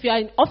office, if you are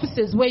in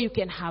offices where you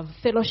can have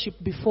fellowship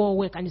before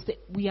work and you say,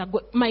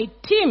 my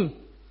team,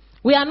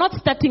 we are not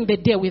starting the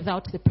day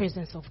without the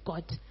presence of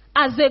God.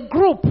 As a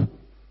group,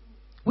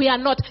 we are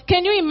not.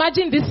 Can you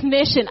imagine this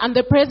nation and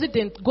the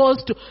president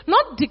goes to,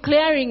 not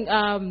declaring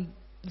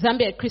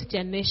Zambia a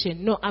Christian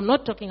nation. No, I'm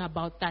not talking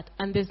about that.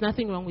 And there's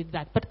nothing wrong with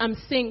that. But I'm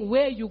saying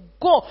where you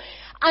go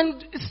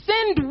and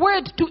send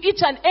word to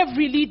each and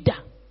every leader.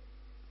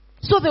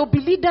 So there will be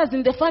leaders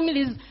in the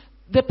families.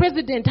 The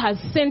president has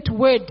sent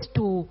word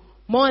to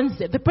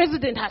Monze. The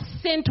president has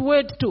sent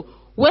word to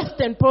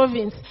Western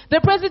Province.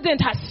 The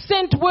president has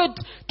sent word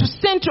to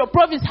Central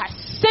Province,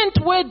 has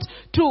sent word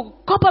to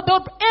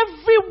Copperbelt.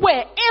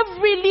 Everywhere,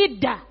 every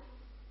leader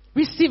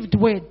received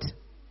word.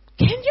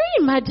 Can you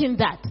imagine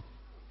that?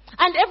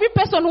 And every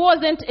person who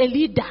wasn't a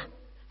leader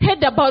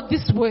heard about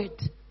this word.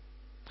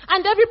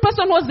 And every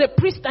person who was a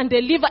priest and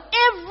a Levite,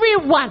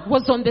 everyone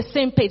was on the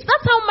same page.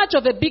 That's how much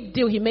of a big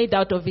deal he made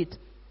out of it.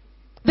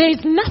 There is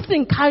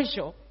nothing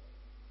casual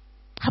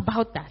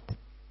about that.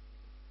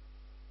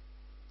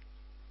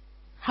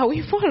 Are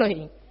we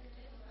following?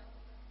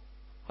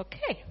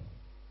 Okay.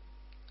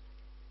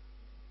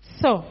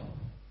 So,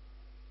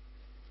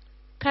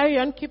 carry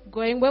on, keep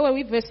going. Where were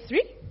we? Verse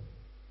 3?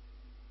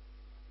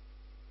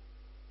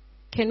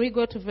 Can we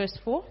go to verse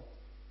 4?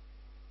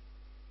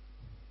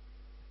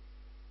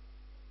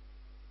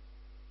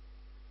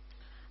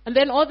 And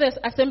then all the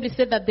assembly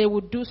said that they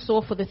would do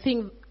so, for the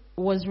thing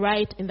was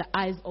right in the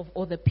eyes of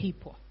all the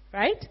people.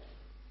 Right?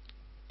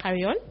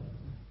 Carry on.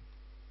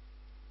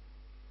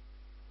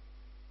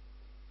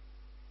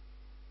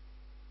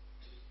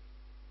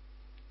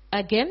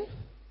 Again.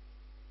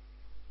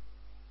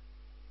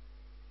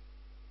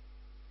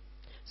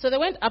 So they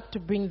went up to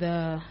bring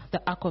the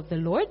ark of the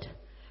Lord.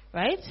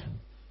 Right?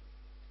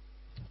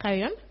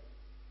 Carry on.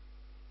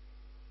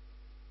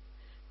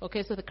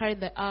 Okay, so they carried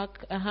the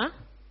ark.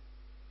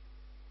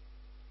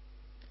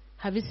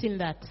 Have you seen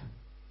that?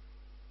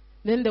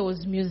 Then there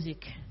was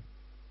music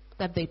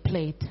that they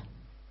played.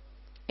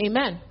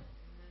 Amen.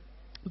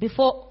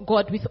 Before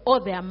God with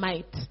all their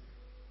might.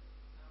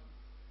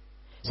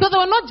 So they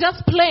were not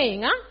just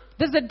playing.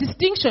 There's a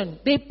distinction.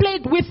 They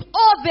played with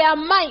all their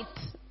might.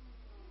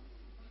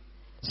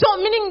 So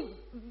meaning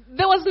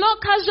there was no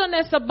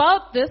casualness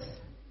about this.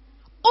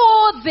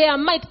 All their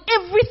might,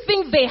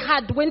 everything they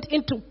had went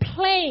into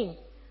playing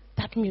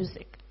that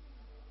music.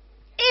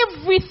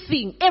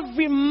 Everything,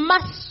 every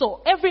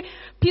muscle, every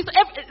piece,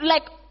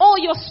 like all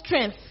your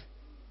strength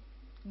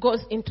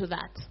goes into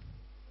that.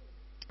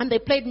 And they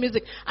played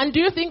music. And do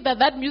you think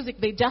that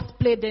music they just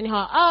played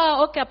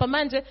anyhow? Okay,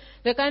 Apamanje,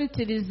 they can't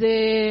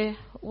is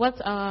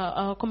what's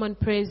our common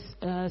praise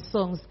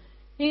songs?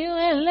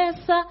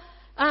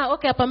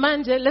 Okay,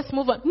 Apamanje, let's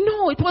move on.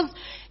 No,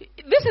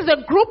 this is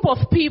a group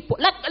of people,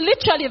 like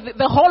literally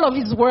the whole of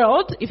his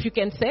world, if you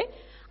can say,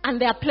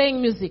 and they are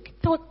playing music.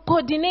 They were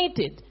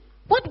coordinated.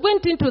 What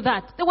went into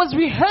that? There was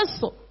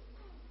rehearsal.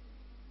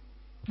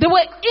 There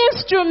were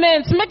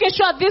instruments, making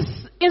sure this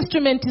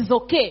instrument is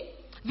okay.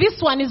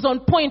 This one is on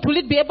point. Will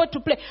it be able to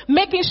play?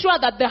 Making sure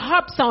that the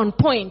harps are on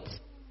point.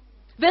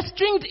 The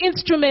stringed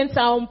instruments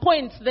are on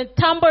point. The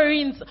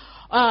tambourines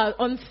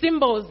on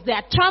cymbals,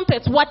 their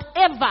trumpets,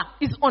 whatever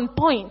is on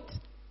point.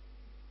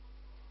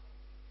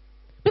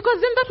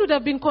 Because then that would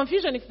have been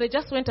confusion if they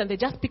just went and they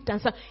just picked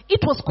and said, it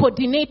was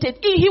coordinated.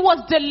 He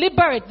was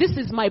deliberate. This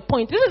is my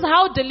point. This is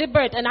how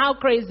deliberate and how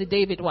crazy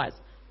David was.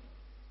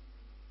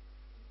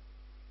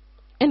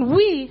 And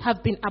we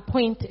have been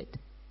appointed.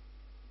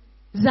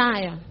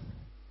 Zion.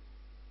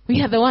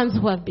 We are the ones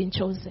who have been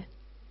chosen.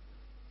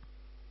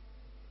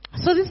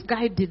 So this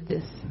guy did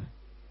this.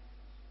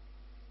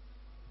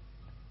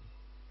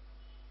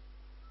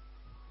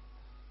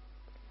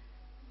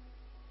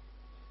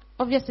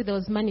 Obviously there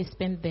was money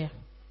spent there.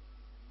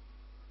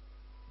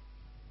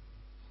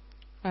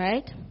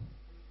 Alright?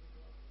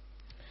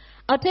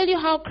 I'll tell you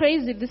how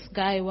crazy this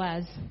guy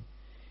was.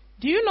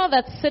 Do you know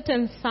that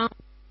certain songs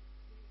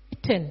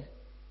written,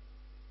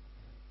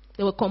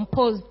 they were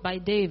composed by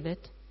David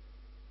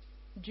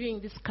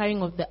during this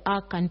carrying of the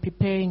ark and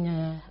preparing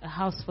a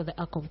house for the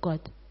ark of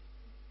God?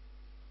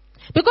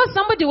 Because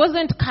somebody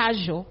wasn't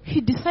casual,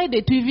 he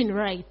decided to even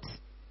write.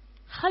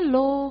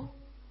 Hello.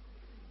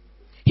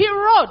 He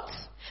wrote.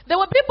 There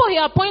were people he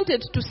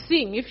appointed to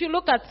sing. If you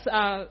look at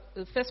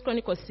 1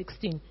 Chronicles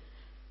 16.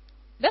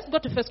 Let's go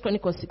to 1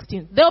 Chronicles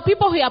 16. There were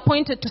people he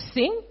appointed to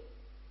sing.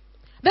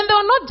 Then they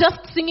were not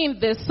just singing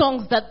the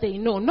songs that they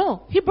know.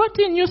 No, he brought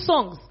in new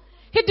songs.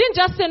 He didn't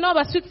just say, no,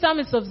 but sweet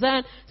psalmist of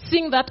Zion,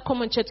 sing that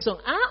common church song.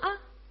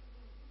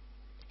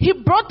 He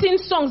brought in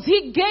songs.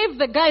 He gave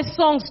the guys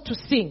songs to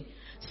sing.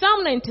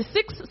 Psalm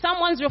 96,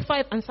 Psalm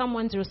 105, and Psalm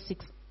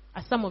 106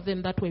 are some of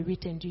them that were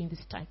written during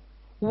this time.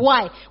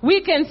 Why?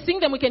 We can sing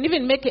them. We can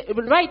even make it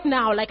right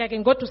now. Like I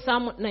can go to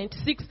Psalm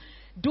 96,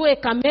 do a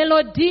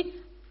melody,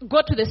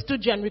 go to the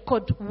studio and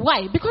record.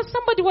 Why? Because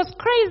somebody was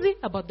crazy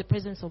about the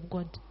presence of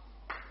God.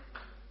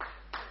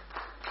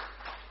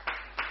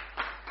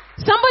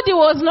 Somebody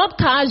was not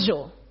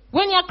casual.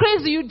 When you're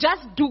crazy, you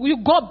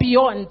go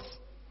beyond.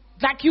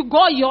 Like you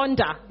go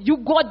yonder. You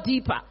go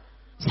deeper.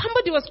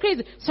 Somebody was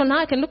crazy. So now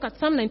I can look at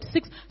Psalm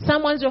 96,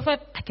 Psalm 105.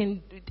 I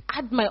can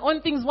add my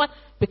own things. What?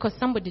 Because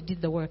somebody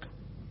did the work.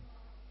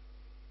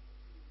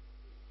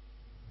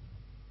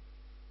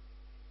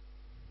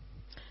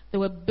 There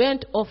were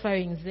burnt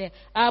offerings there.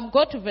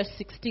 Go to verse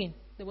 16.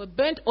 There were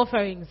burnt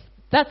offerings.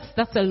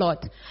 That's a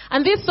lot.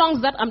 And these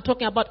songs that I'm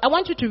talking about, I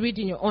want you to read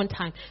in your own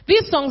time.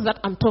 These songs that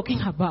I'm talking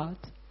about,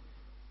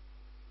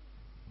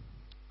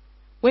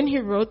 when he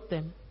wrote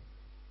them,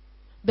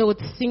 they would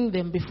sing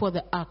them before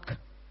the ark.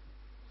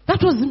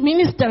 That was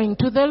ministering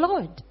to the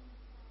Lord.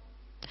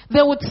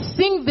 They would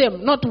sing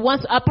them not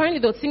once. Apparently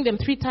they would sing them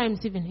 3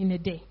 times even in a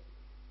day.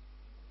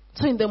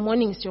 So in the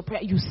morning it's your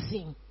prayer, you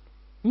sing.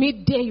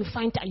 Midday you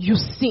find time, you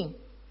sing.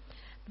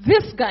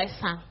 This guy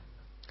sang.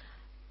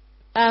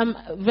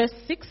 Verse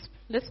 6.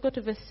 Let's go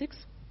to verse 6.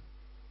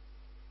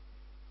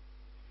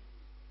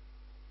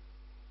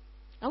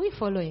 Are we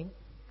following?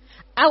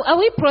 Are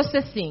we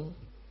processing?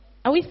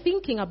 Are we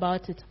thinking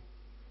about it?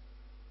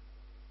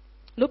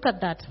 Look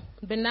at that.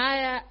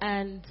 Benaiah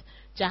and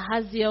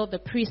Jahaziel, the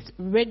priest,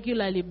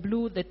 regularly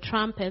blew the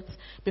trumpets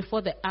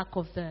before the ark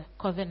of the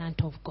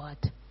covenant of God.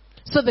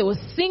 So there was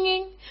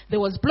singing,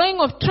 there was blowing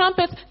of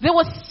trumpets, there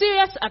was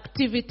serious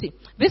activity.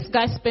 This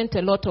guy spent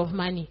a lot of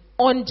money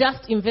on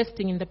just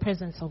investing in the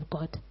presence of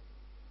God.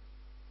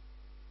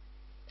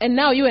 And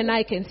now you and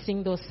I can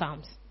sing those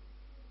psalms.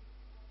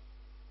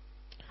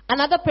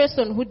 Another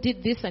person who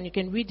did this, and you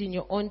can read in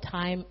your own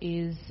time,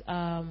 is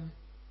the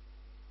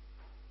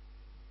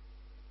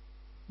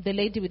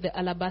lady with the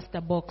alabaster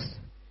box.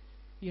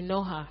 You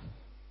know her.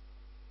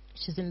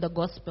 She's in the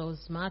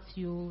Gospels,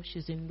 Matthew,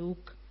 she's in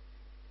Luke.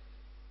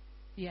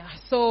 Yeah,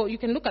 so you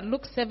can look at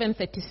Luke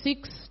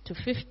 7:36 to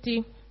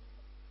 50.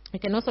 You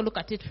can also look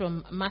at it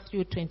from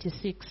Matthew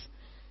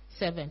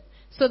 26:7.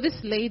 So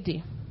this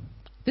lady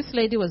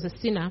was a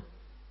sinner,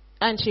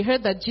 and she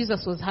heard that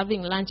Jesus was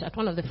having lunch at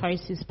one of the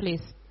Pharisees'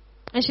 place,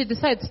 and she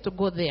decides to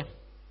go there.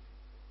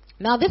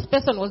 Now this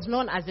person was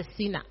known as a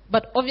sinner,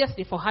 but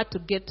obviously for her to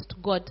get to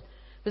God,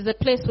 there's a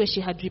place where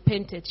she had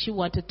repented. She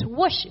wanted to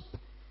worship.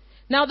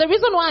 Now the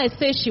reason why I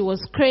say she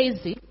was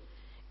crazy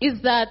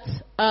is that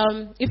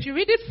if you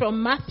read it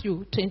from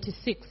Matthew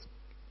 26,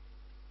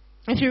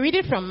 if you read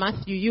it from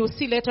Matthew, you'll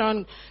see later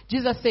on,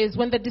 Jesus says,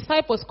 when the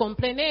disciples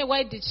complain, hey,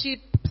 why did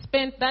she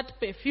spend that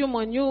perfume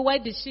on you? Why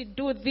did she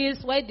do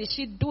this? Why did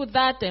she do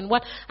that? And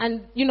what?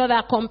 And,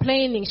 they're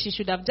complaining. She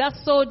should have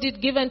just sold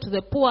it, given to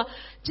the poor.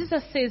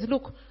 Jesus says,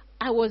 look,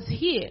 I was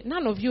here.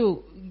 None of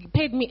you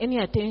paid me any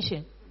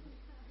attention.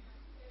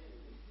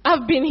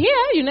 I've been here.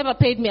 You never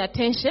paid me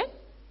attention.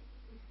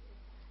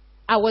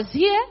 I was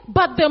here.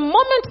 But the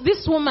moment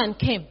this woman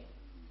came,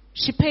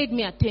 she paid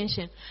me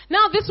attention.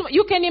 Now,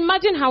 you can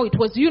imagine how it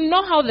was. You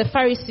know how the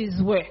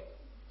Pharisees were.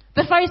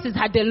 The Pharisees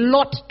had a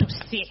lot to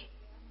say.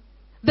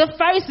 The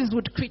Pharisees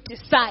would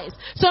criticize.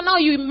 So now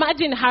you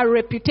imagine her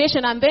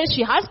reputation, and then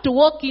she has to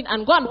walk in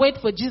and go and wait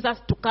for Jesus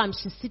to come.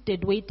 She's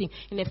seated waiting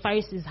in a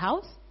Pharisee's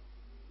house.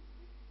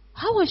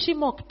 How was she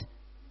mocked?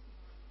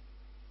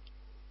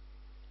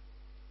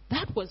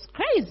 That was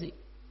crazy.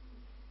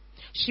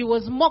 She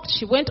was mocked.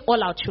 She went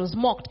all out. She was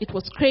mocked. It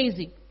was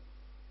crazy.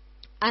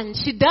 And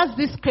she does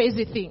this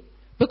crazy thing.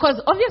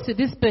 Because obviously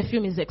this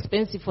perfume is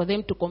expensive for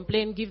them to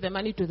complain, give the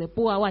money to the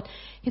poor, what?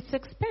 It's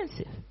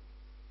expensive.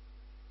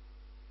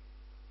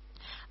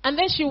 And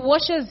then she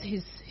washes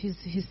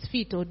his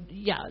feet, or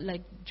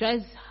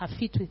dries her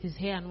feet with his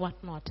hair and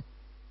whatnot.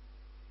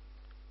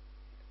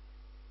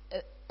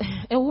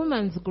 A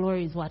woman's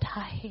glory is what?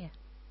 Her hair.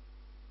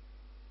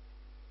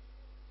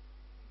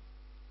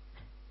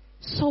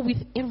 So with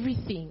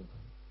everything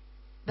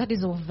that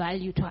is of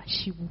value to her,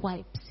 she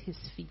wipes his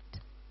feet.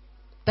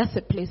 That's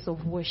a place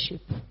of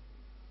worship.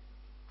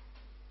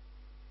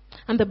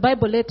 And the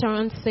Bible later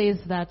on says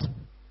that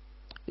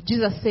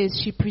Jesus says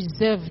she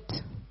preserved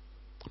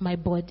my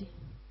body.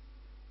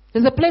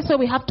 There's a place where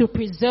we have to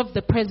preserve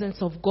the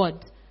presence of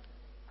God.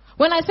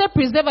 When I say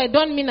preserve, I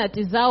don't mean that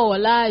is our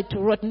lie to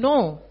rot.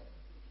 No.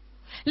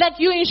 Like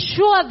you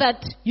ensure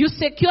that you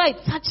secure it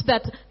such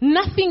that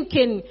nothing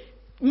can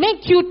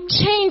make you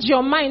change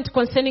your mind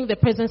concerning the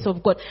presence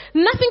of God.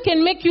 Nothing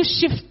can make you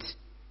shift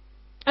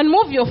and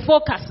move your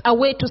focus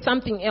away to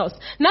something else.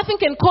 Nothing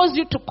can cause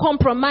you to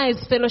compromise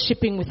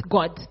fellowshipping with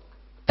God.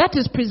 That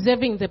is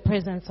preserving the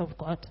presence of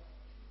God.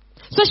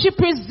 So she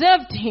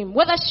preserved him,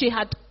 whether she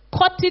had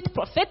caught it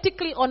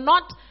prophetically or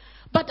not.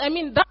 But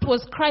that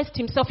was Christ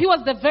himself. He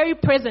was the very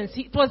presence.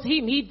 It was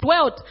him. He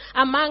dwelt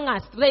among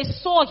us. They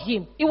saw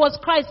him. It was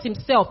Christ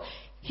himself.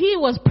 He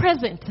was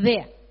present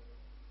there.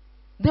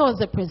 There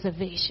was a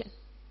preservation.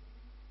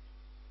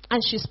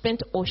 And she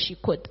spent all she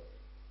could.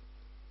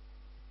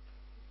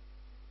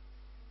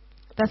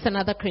 That's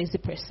another crazy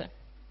person.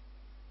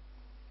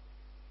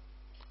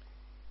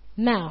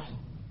 Now,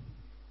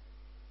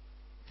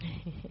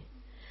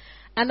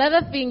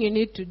 another thing you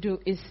need to do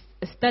is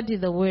study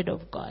the Word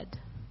of God.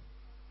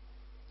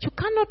 You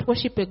cannot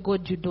worship a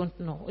God you don't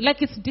know.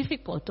 It's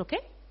difficult, okay?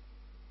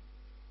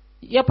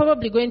 You're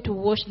probably going to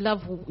worship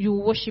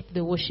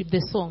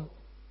the song.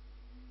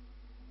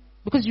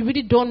 Because you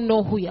really don't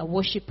know who you're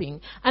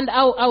worshiping. And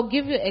I'll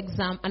give you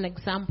an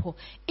example.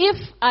 If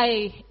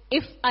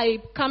I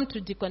come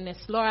to Deaconess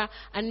Laura,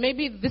 and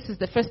maybe this is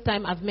the first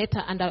time I've met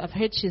her, and I've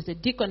heard she's a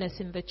deaconess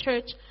in the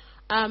church,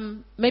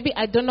 maybe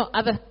I don't know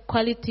other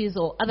qualities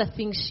or other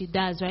things she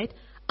does, right?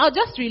 I'll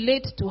just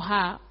relate to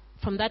her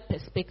from that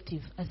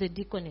perspective as a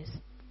deaconess.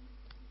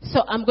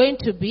 So I'm going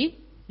to be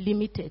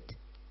limited.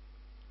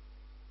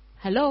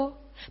 Hello?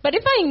 But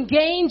if I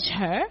engage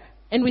her,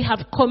 and we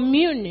have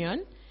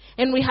communion,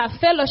 and we have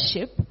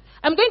fellowship,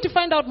 I'm going to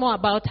find out more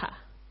about her.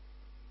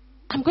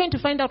 I'm going to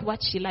find out what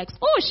she likes.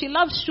 Oh, she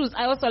loves shoes.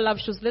 I also love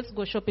shoes. Let's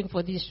go shopping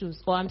for these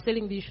shoes. Or I'm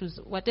selling these shoes.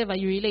 Whatever,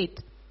 you relate.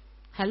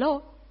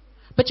 Hello?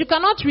 But you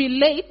cannot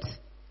relate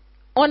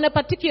on a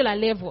particular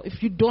level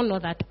if you don't know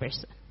that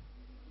person.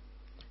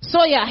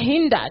 So you're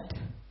hindered.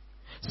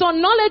 So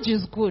knowledge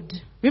is good.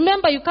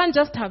 Remember, you can't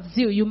just have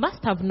zeal. You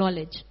must have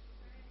knowledge.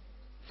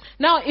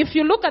 Now, if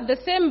you look at the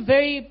same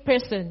very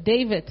person,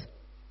 David,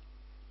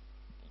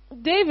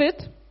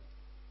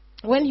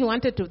 when he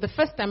wanted to, the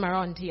first time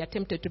around, he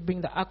attempted to bring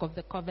the Ark of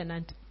the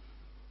Covenant.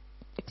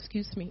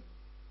 Excuse me.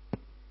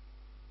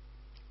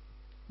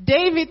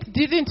 David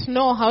didn't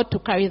know how to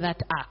carry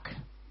that ark.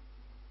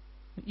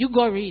 You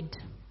go read.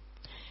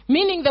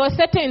 Meaning there were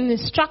certain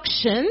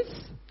instructions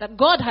that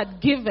God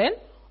had given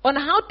on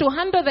how to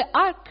handle the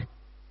ark,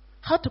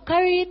 how to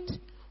carry it,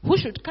 who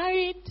should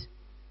carry it.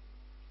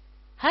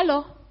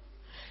 Hello?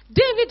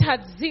 David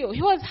had zeal.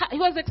 He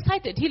was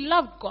excited. He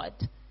loved God.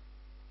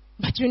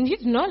 But you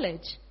need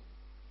knowledge.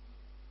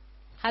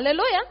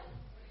 Hallelujah.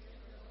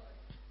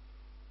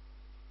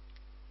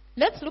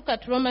 Let's look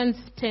at Romans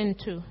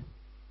 10:2.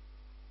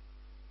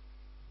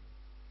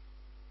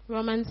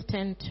 Romans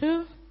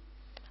 10:2.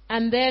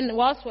 And then,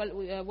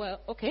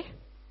 okay.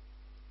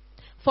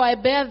 For I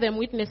bear them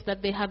witness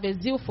that they have a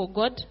zeal for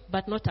God,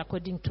 but not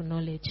according to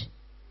knowledge.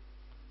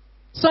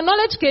 So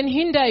knowledge can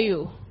hinder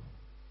you.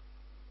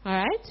 All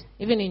right?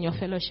 Even in your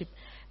fellowship.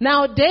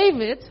 Now,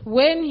 David,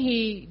 when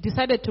he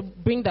decided to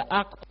bring the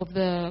Ark of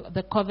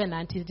the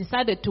Covenant, he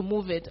decided to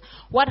move it.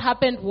 What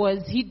happened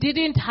was he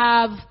didn't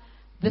have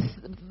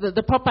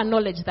the proper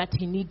knowledge that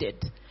he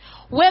needed.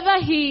 Whether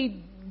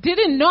he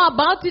didn't know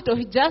about it or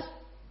he just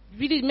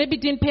really maybe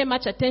didn't pay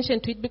much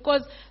attention to it,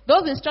 because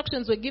those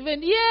instructions were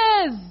given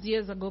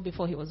years ago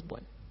before he was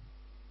born.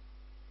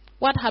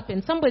 What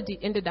happened? Somebody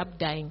ended up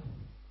dying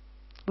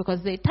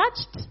because they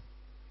touched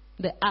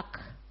the Ark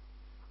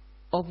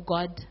of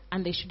God,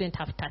 and they shouldn't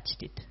have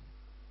touched it.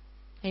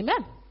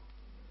 Amen.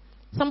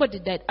 Somebody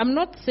died. I'm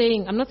not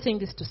saying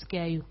this to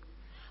scare you.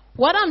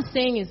 What I'm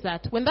saying is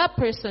that when that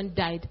person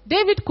died,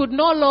 David could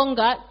no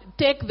longer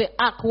take the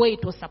ark where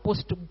it was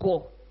supposed to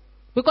go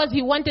because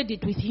he wanted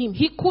it with him.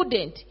 He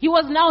couldn't. He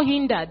was now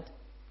hindered.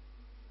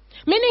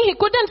 Meaning he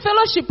couldn't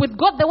fellowship with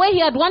God the way he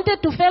had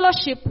wanted to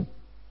fellowship.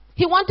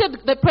 He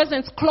wanted the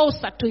presence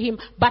closer to him,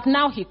 but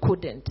now he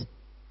couldn't.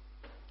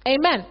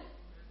 Amen.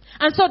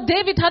 And so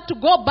David had to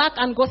go back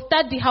and go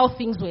study how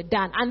things were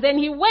done. And then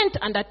he went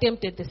and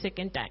attempted the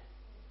second time.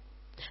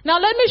 Now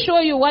let me show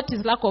you what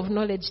his lack of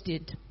knowledge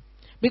did.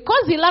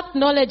 Because he lacked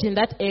knowledge in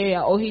that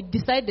area, or he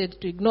decided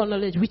to ignore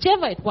knowledge,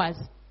 whichever it was,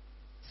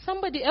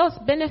 somebody else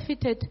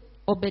benefited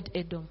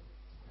Obed-Edom.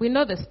 We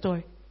know the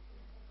story.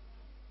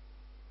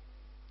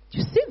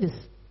 You see this?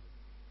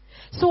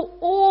 So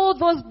all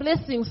those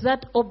blessings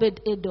that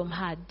Obed-Edom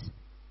had,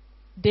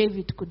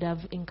 David could have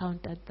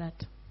encountered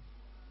that.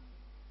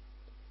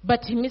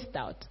 But he missed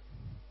out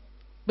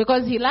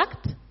because he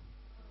lacked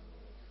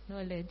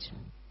knowledge.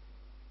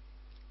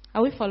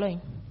 Are we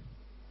following?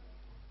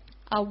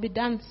 I'll be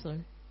done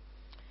soon.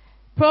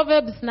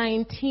 Proverbs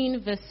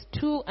 19 verse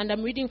 2, and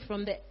I'm reading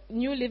from the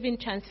New Living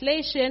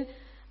Translation,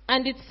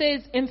 and it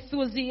says,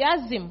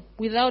 enthusiasm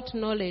without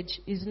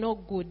knowledge is no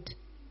good.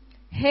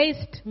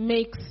 Haste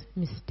makes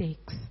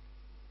mistakes.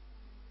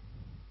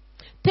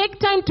 Take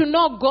time to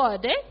know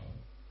God,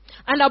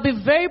 And I'll be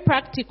very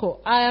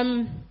practical.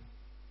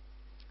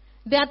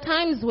 There are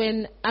times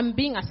when I'm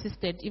being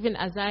assisted, even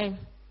as I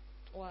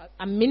or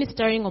I'm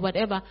ministering or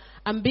whatever,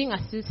 I'm being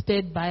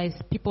assisted by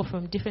people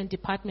from different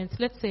departments.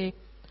 Let's say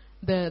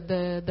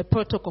the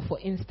protocol, for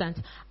instance.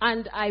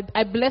 And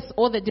I bless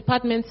all the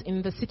departments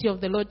in the City of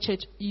the Lord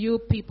Church. You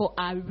people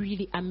are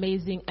really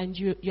amazing, and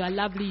you are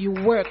lovely. You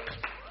work.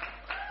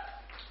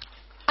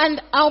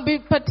 And I'll be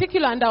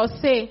particular, and I'll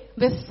say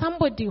there's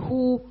somebody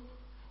who,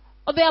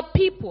 or there are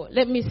people,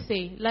 let me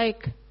say,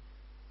 like,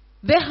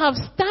 they have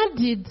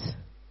studied.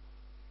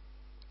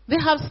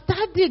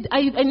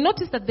 I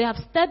noticed that they have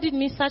studied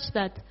me such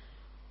that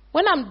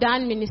when I'm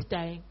done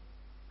ministering,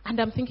 and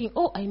I'm thinking,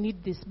 oh, I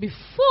need this.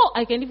 Before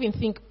I can even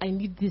think, I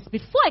need this.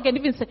 Before I can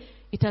even say,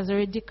 it has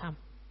already come.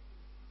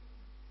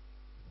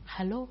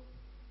 Hello?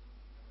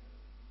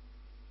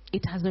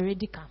 It has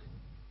already come.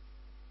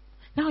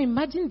 Now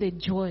imagine the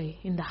joy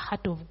in the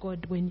heart of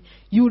God when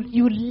you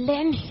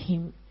learn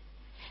Him.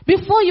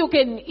 Before he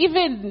can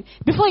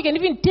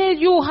even tell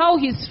you how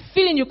he's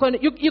feeling, you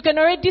can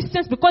already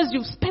sense, because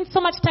you've spent so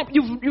much time,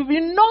 you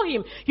know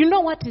him. You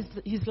know what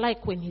he's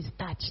like when he's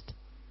touched.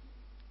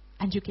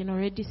 And you can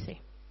already say.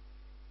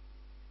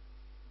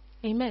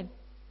 Amen.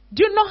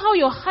 Do you know how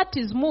your heart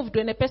is moved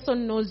when a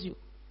person knows you?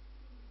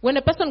 When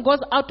a person goes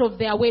out of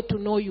their way to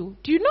know you.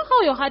 Do you know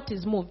how your heart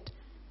is moved?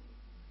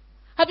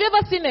 Have you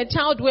ever seen a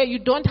child where you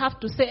don't have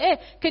to say, hey,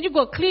 can you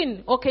go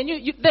clean? Or can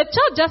you the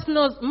child just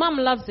knows, mom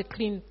loves a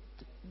clean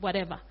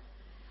whatever.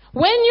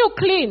 When you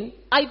clean,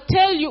 I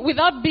tell you,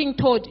 without being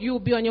told, you'll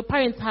be on your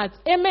parents' hearts.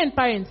 Amen,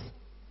 parents.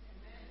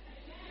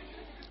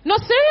 No,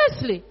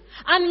 seriously.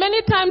 And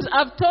many times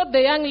I've told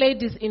the young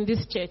ladies in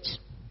this church,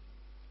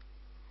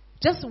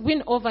 just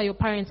win over your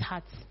parents'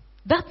 hearts.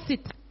 That's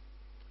it.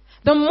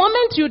 The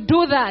moment you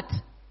do that,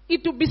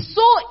 it will be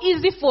so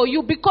easy for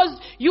you, because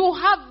you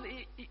are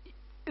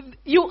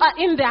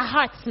in their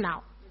hearts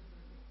now.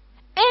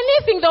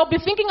 Anything they'll be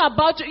thinking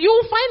about you,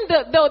 you'll find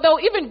that they'll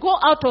even go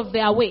out of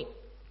their way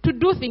to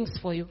do things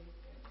for you.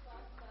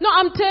 No,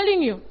 I'm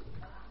telling you.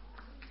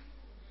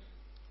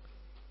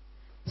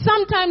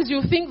 Sometimes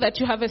you think that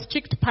you have a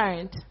strict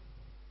parent.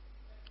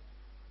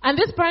 And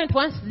this parent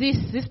wants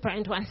this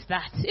parent wants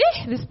that.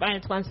 This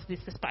parent wants this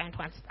parent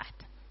wants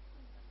that.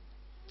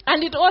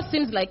 And it all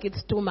seems like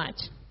it's too much.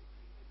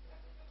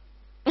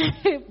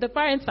 The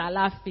parents are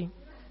laughing.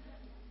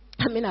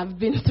 I mean, I've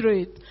been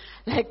through it.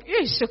 Like,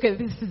 okay,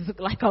 this is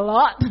like a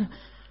lot.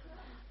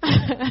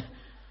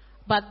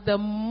 But the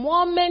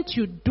moment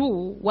you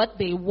do what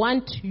they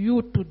want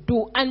you to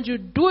do, and you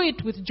do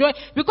it with joy,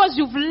 because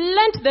you've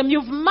learned them,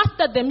 you've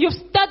mastered them, you've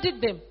studied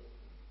them,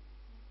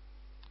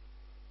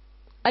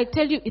 I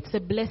tell you, it's a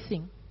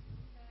blessing.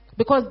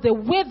 Because the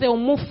way they'll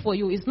move for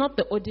you is not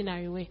the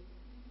ordinary way.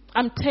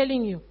 I'm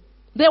telling you.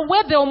 The way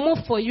they'll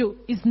move for you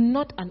is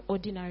not an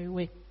ordinary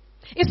way.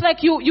 It's like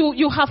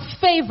you have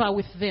favor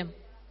with them.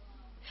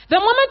 The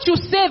moment you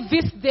say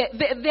this,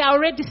 they are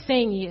already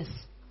saying yes.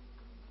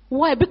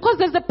 Why? Because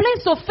there's a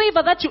place of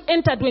favor that you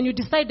entered when you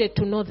decided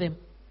to know them.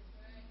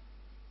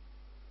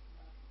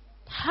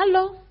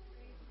 Hello?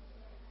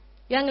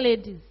 Young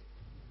ladies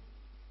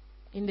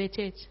in the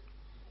church,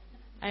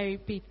 I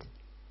repeat,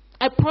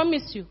 I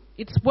promise you,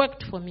 it's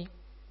worked for me.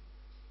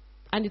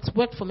 And it's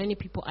worked for many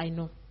people I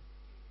know.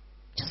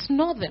 Just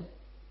know them.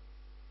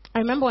 I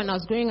remember when I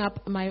was growing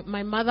up,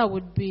 my mother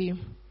would be,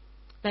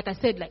 like I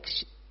said, like,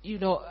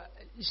 there's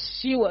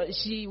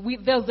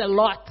a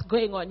lot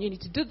going on. You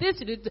need to do this,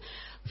 you need to,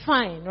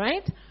 fine,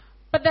 right?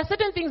 But there are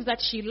certain things that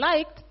she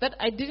liked that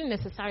I didn't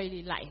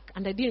necessarily like.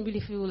 And I didn't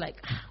really feel like,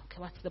 okay,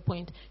 what's the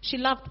point? She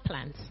loved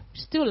plants.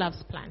 She still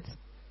loves plants.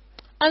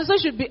 And so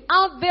she'd be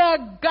out there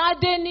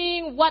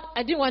gardening.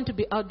 I didn't want to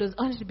be outdoors.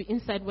 I wanted to be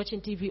inside watching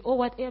TV or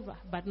whatever,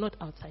 but not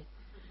outside.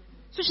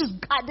 So she's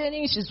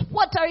gardening, she's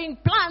watering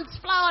plants,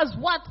 flowers,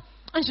 what?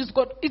 And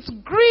it's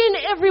green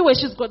everywhere.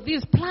 She's got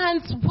these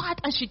plants, what?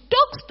 And she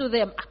talks to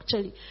them,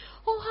 actually.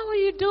 Oh, how are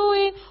you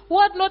doing?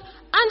 What not?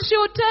 And she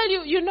will tell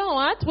you, you know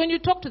what? When you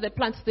talk to the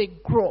plants, they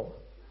grow.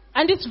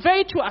 And it's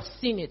very true, I've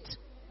seen it.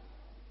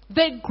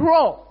 They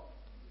grow.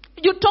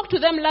 You talk to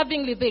them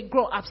lovingly, they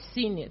grow. I've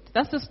seen it.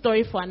 That's a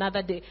story for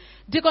another day.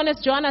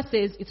 Deaconess Joanna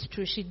says it's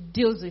true. She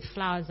deals with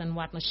flowers and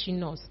whatnot. She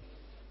knows.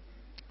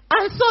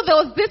 And so there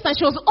was this, and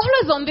she was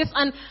always on this.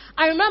 And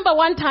I remember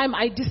one time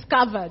I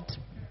discovered.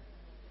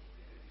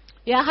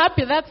 You're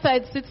happy that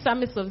side sits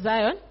Psalmist of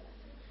Zion?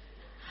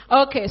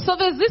 Okay, so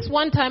there's this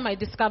one time I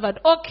discovered,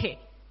 okay,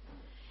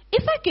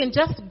 if I can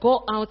just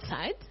go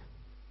outside,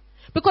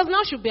 because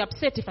now she'll be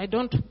upset if I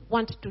don't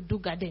want to do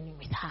gardening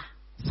with her.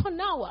 So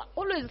now we're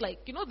always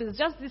like, there's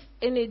just this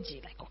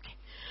energy, like, okay.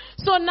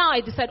 So now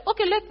I decide,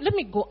 okay, let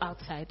me go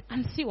outside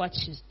and see what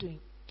she's doing.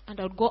 And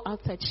I would go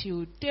outside. She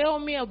would tell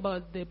me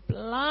about the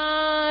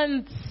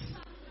plants.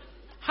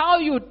 How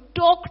you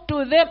talk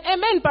to them.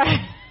 Amen,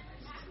 parents.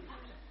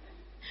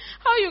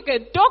 How you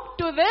can talk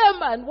to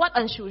them and what.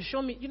 And she would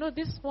show me,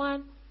 this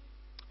one,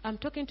 I'm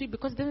talking to you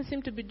because it doesn't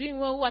seem to be doing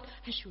well. What?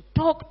 And she would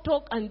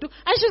talk and do.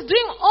 And she's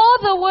doing all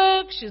the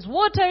work. She's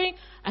watering.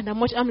 And I'm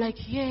like,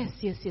 yes.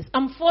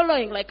 I'm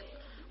following. Like,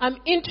 I'm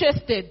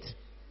interested.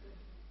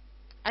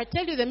 I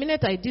tell you, the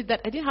minute I did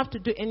that, I didn't have to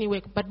do any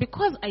work. But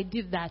because I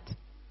did that,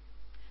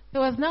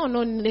 There was now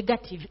no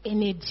negative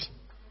energy.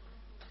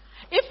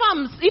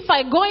 If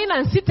I go in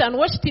and sit and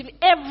watch TV,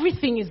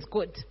 everything is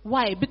good.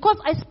 Why?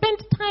 Because I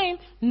spent time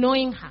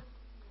knowing her,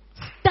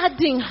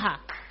 studying her,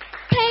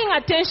 paying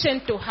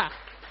attention to her.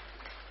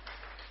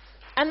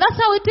 And that's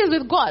how it is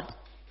with God.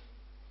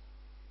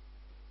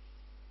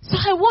 So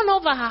I won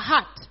over her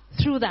heart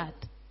through that.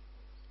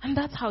 And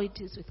that's how it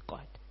is with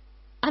God.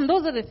 And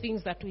those are the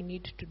things that we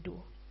need to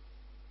do.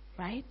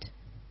 Right?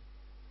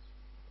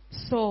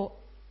 So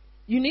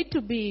you need to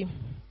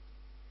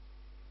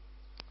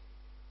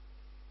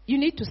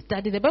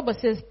study. The Bible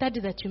says, study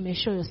that you may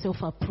show yourself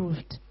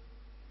approved.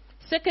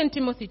 2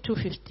 Timothy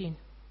 2:15.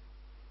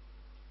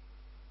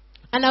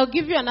 And I'll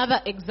give you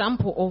another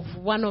example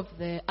of one of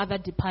the other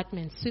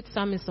departments, Sweet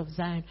Psalmist of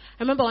Zion.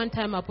 I remember one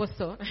time,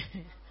 Apostle.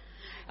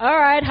 All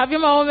right, have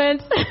your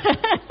moment.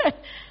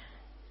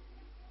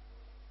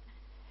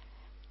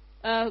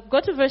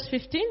 Go to verse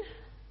 15.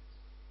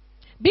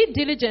 Be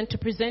diligent to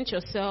present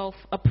yourself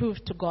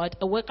approved to God,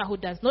 a worker who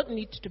does not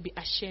need to be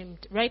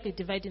ashamed, rightly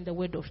dividing the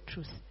word of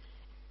truth.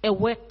 A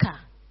worker.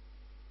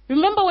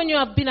 Remember, when you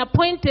have been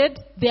appointed,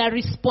 there are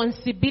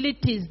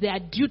responsibilities, there are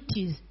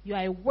duties. You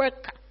are a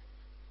worker.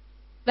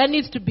 That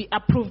needs to be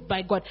approved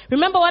by God.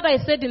 Remember what I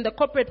said in the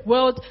corporate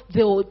world?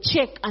 They will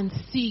check and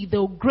see. They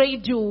will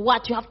grade you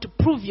what. You have to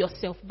prove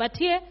yourself. But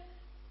here,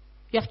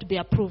 you have to be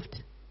approved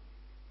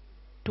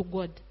to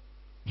God.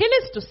 He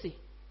needs to see.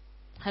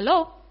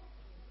 Hello?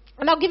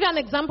 And I'll give you an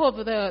example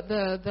of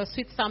the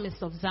Sweet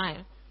Psalmist of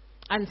Zion.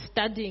 And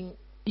studying,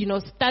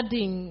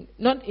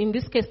 not in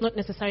this case, not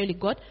necessarily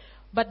God,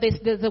 but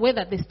there's a way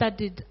that they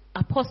studied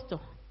Apostle.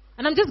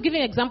 And I'm just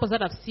giving examples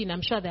that I've seen.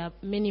 I'm sure there are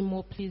many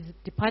more, please,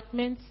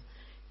 departments.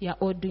 You're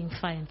all doing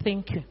fine.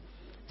 Thank you.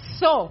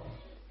 So,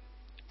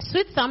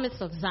 Sweet Psalmist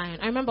of Zion.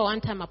 I remember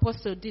one time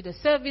Apostle did a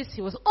service.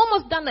 He was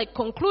almost done, like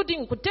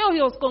concluding. You could tell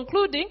he was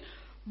concluding.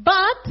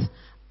 But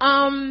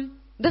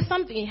there's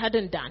something he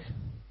hadn't done.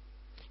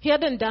 He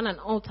hadn't done an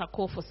altar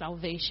call for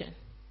salvation.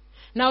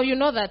 Now, you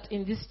know that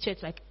in this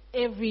church, like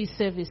every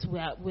service,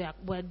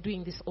 we're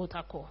doing this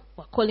altar call.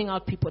 We're calling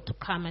out people to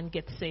come and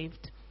get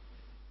saved.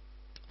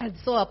 And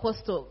so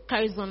Apostle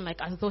carries on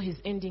like as though he's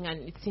ending,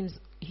 and it seems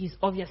he's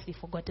obviously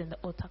forgotten the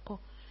altar call.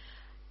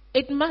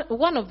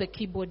 One of the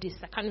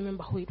keyboardists, I can't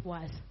remember who it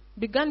was,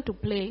 began to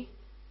play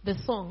the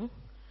song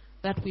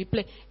that we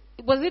play.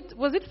 Was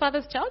it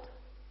Father's Child?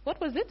 What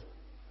was it?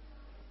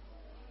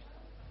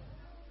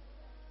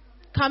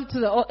 Come to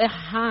the altar.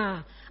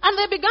 And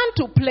they began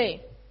to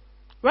play.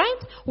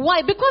 Right?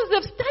 Why? Because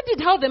they've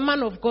studied how the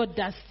man of God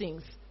does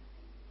things.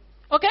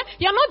 Okay?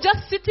 You're not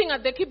just sitting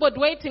at the keyboard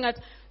waiting at,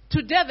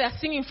 today they're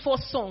singing 4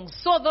 songs.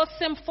 So those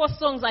same 4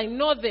 songs, I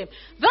know them.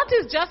 That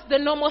is just the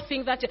normal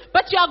thing but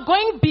you are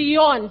going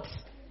beyond.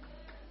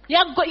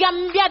 You're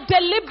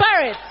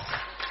deliberate.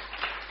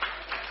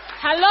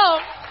 Hello?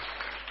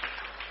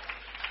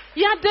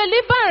 You're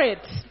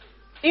deliberate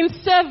in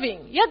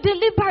serving. You're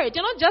deliberate.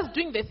 You're not just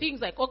doing the things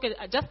like, okay,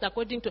 just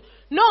according to.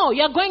 No,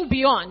 you're going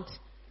beyond.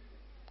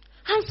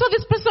 And so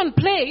this person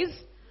plays,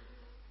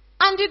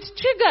 and it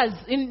triggers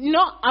in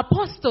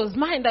Apostle's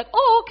mind, like,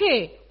 oh,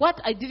 okay, what,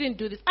 I didn't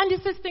do this. And he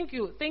says, thank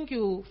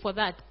you for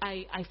that.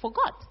 I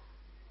forgot.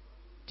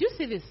 Do you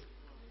see this?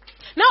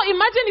 Now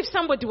imagine if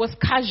somebody was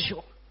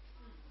casual.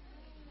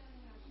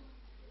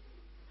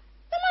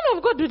 The man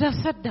of God would have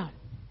sat down.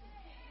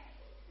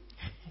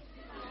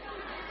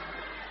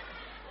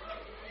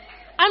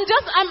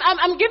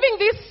 I'm giving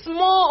these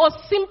small or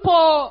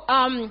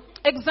simple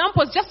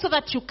examples just so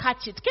that you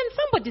catch it. Can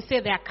somebody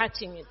say they are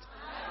catching it?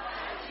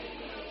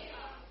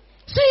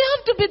 So you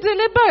have to be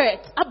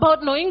deliberate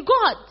about knowing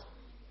God.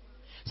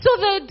 So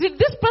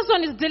this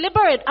person is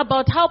deliberate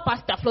about how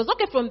pastor flows.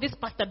 Okay, from this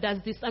pastor does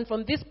this, and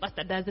from this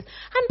pastor does this.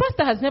 And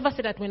pastor has never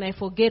said that when I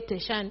forget,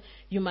 Shan,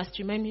 you must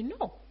remind me.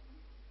 No.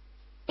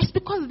 It's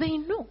because they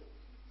know.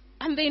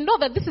 And they know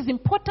that this is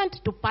important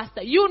to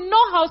pastor. You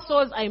know how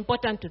souls are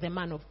important to the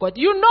man of God.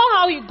 You know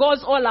how he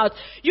goes all out.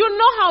 You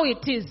know how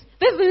it is.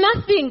 There's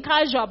nothing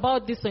casual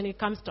about this when it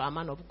comes to a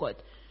man of God.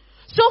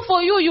 So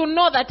for you, you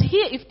know that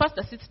here, if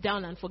pastor sits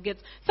down and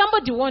forgets,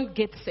 somebody won't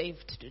get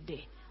saved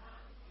today.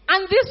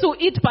 And this will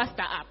eat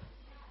pastor up.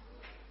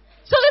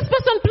 So this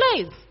person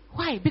plays.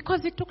 Why?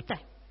 Because it took time.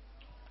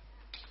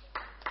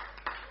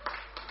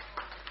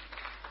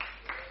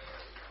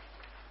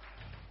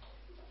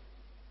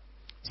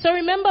 So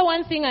remember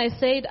one thing I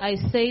said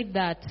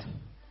that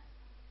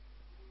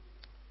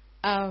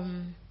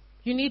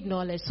you need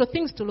knowledge. So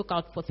things to look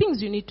out for,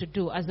 things you need to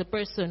do as a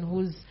person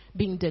who's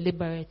being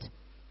deliberate.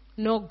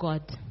 Know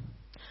God.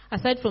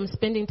 Aside from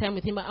spending time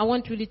with him, I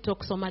won't really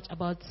talk so much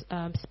about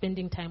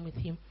spending time with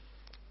him.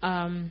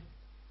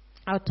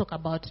 I'll talk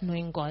about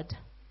knowing God.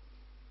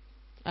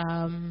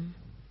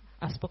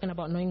 I've spoken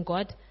about knowing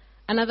God.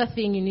 Another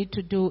thing you need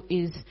to do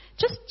is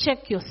just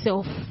check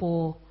yourself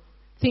for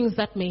things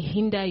that may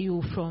hinder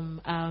you from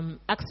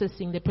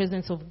accessing the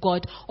presence of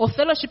God or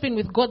fellowshipping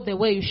with God the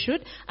way you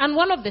should. And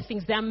one of the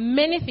things, there are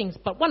many things,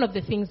 but one of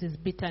the things is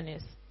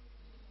bitterness.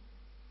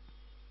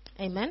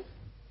 Amen?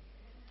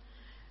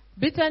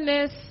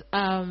 Bitterness,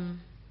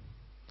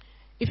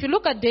 If you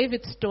look at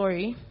David's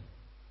story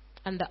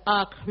and the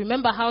ark,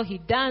 remember how he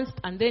danced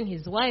and then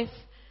his wife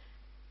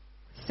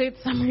said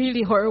some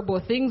really horrible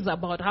things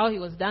about how he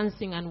was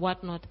dancing and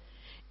whatnot.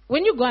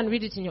 When you go and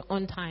read it in your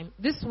own time,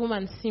 this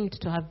woman seemed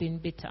to have been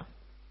bitter.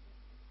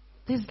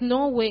 There's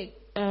no way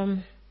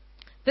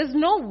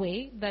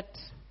that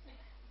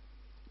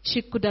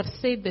she could have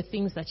said the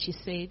things that she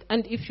said.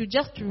 And if you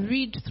just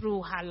read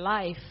through her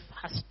life,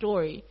 her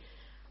story,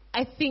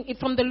 I think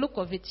from the look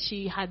of it,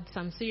 she had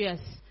some serious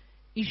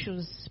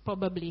issues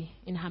probably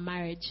in her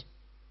marriage,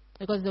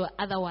 because there were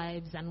other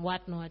wives and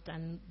whatnot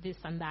and this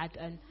and that,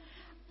 and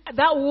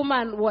that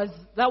woman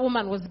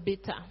was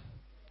bitter.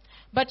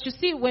 But you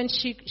see, when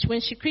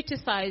she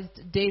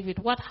criticized David,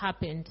 what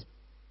happened?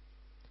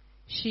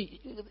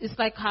 It's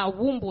like her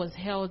womb was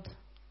held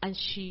and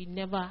she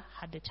never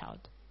had a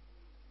child,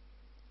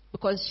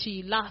 because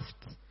she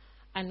laughed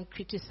and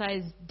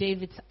criticized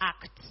David's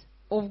act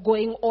of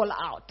going all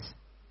out.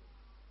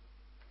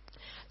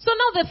 So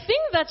now the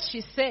thing that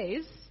she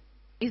says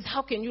is,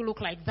 how can you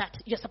look like that?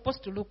 You're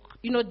supposed to look,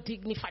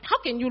 dignified.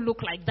 How can you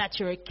look like that?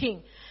 You're a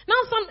king. Now,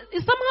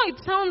 somehow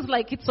it sounds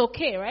like it's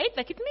okay, right?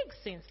 Like, it makes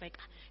sense. Like,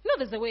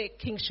 there's a way a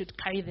king should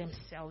carry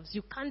themselves.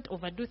 You can't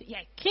overdo it. You're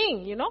a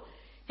king,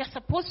 You're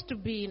supposed to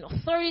be in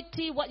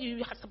authority.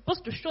 You are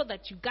supposed to show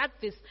that you got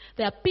this.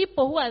 There are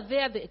people who are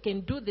there that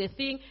can do their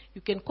thing.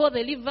 You can call the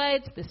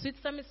Levites, the sweet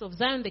psalmists of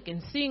Zion. They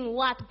can sing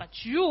what? But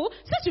you,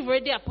 since you've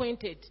already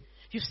appointed,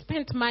 you've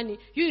spent money,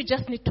 you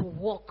just need to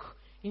walk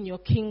in your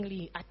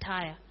kingly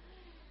attire.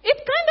 It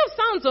kind of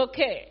sounds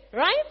okay,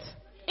 right?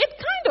 It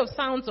kind of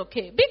sounds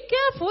okay. Be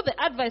careful the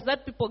advice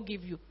that people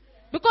give you,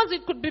 because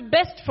it could be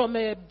best from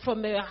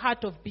a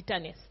heart of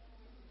bitterness.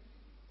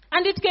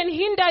 And it can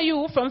hinder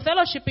you from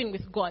fellowshipping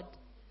with God.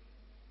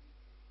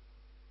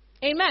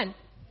 Amen.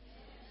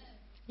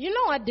 You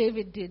know what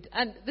David did?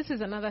 And this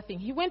is another thing.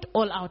 He went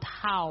all out.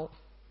 How?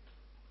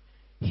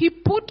 He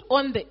put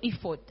on the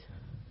ephod.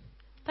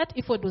 That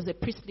ephod was a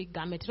priestly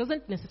garment. It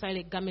wasn't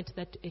necessarily a garment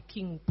that a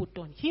king put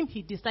on.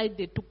 He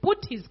decided to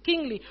put his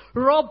kingly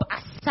robe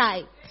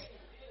aside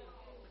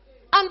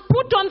and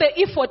put on the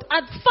ephod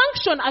and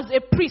function as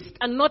a priest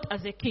and not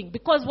as a king.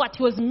 Because what?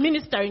 He was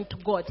ministering to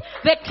God,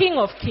 the King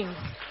of Kings.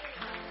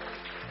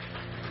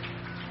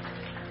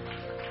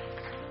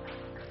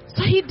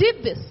 So he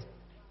did this.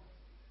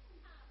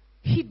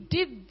 He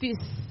did this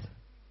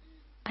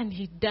and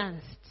he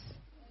danced.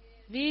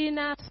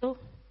 Vina,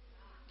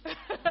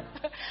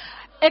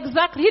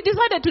 exactly. He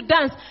decided to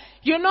dance.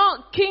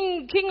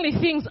 Kingly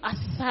things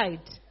aside.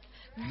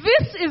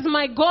 This is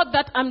my God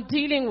that I'm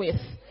dealing with.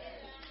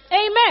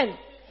 Amen.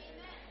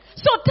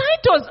 So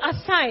titles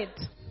aside.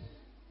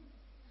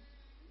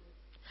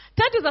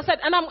 Titles aside.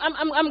 And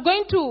I'm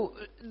going to,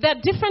 there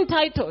are different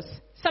titles.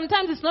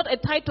 Sometimes it's not a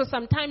title.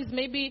 Sometimes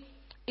maybe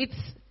it's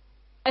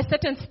a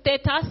certain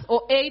status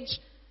or age.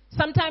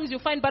 Sometimes you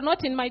find, but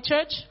not in my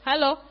church.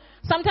 Hello.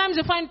 Sometimes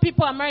you find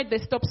people are married, they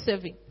stop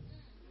serving.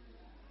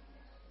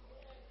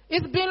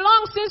 It's been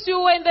long since you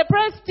were in the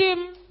press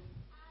team,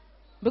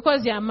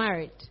 because you are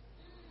married.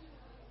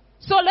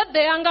 So let the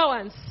younger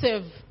ones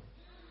serve.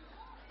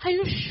 Are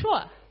you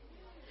sure?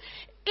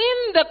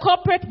 In the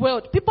corporate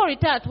world, people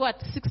retire at what?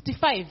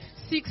 65,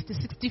 60,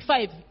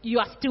 65. You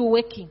are still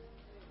working.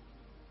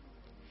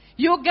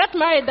 You get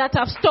married that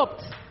have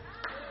stopped.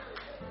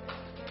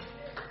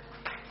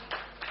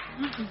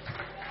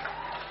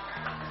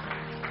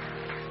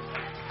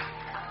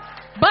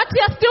 But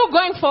you're still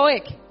going for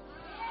work.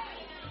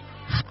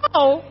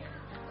 How?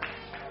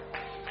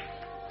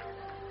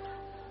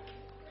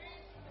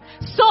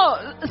 So,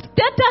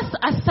 status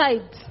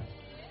aside.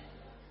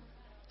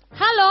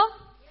 Hello?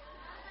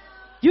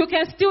 You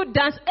can still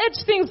dance.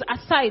 Age things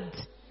aside.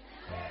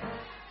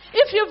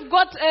 If you've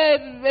got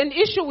an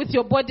issue with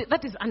your body,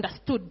 that is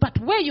understood. But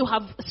where you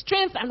have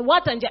strength and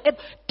what and you're able,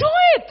 do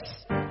it.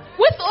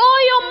 With all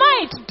your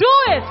might, do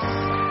it.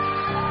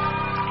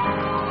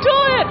 Do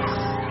it.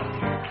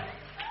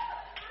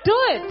 Do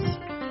it.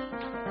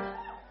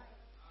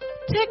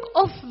 Take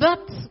off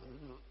that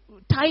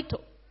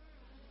title.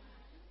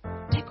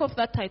 Take off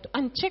that title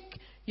and check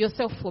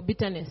yourself for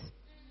bitterness.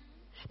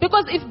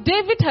 Because if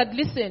David had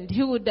listened,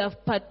 he would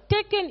have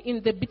partaken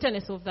in the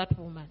bitterness of that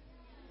woman.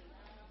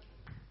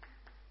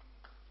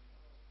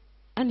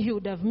 And he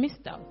would have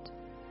missed out.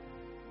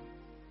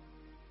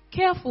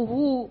 Careful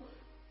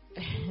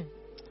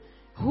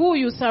who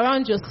you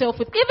surround yourself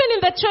with. Even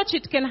in the church,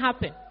 it can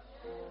happen.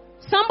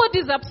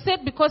 Somebody's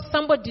upset because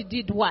somebody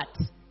did what?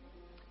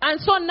 And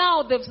so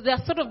now they've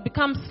sort of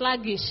become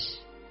sluggish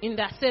in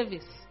their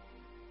service.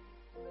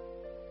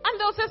 And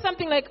they'll say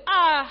something like,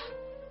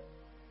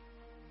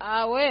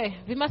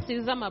 we must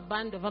use a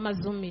band of a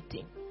Zoom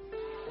meeting.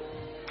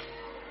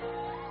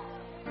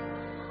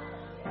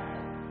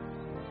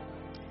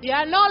 You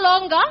are no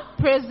longer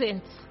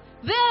present.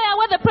 There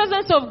where the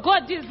presence of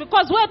God is,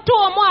 because where two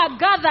or more are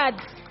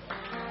gathered.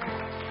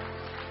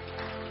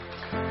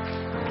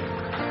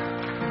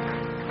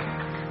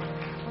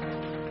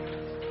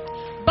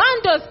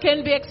 Bundles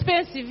can be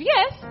expensive,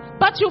 yes,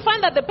 but you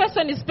find that the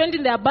person is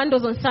spending their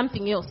bundles on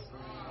something else.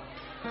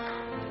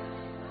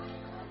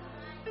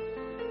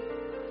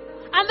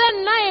 And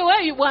then now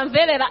where you want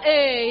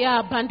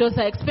yeah, bundles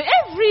are expensive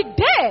every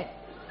day.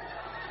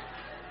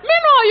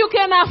 Meanwhile, you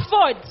can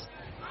afford.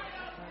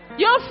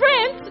 Your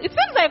friend, it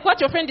seems like what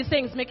your friend is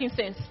saying is making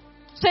sense.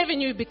 So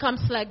even you become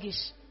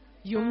sluggish,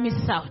 you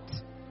miss out.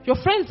 Your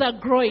friends are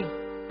growing,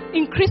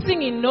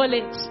 increasing in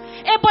knowledge,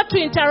 able to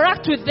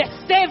interact with the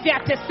Savior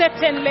at a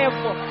certain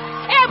level,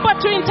 able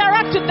to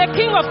interact with the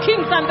King of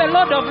Kings and the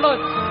Lord of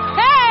Lords.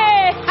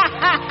 Hey!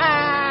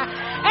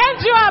 And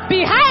you are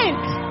behind,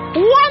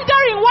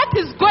 wondering what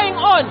is going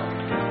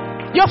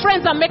on. Your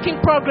friends are making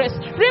progress.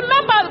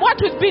 Remember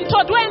what we've been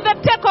told. We're in the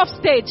takeoff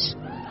stage.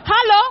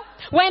 Hello?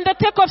 We're in the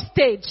takeoff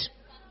stage.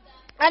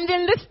 And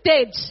in this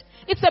stage,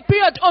 it's a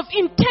period of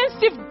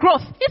intensive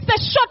growth. It's a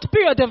short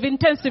period of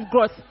intensive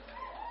growth.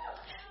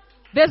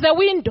 There's a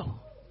window.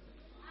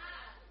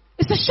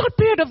 It's a short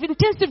period of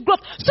intensive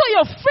growth. So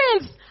your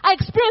friends are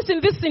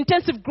experiencing this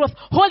intensive growth.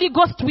 Holy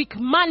Ghost week,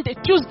 Monday,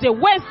 Tuesday,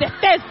 Wednesday,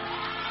 Thursday.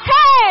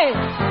 Hey!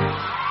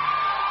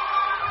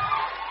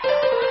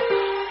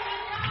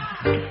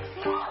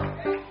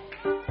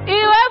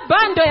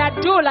 Bando ya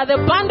dula, the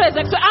bando is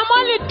extra. I'm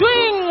only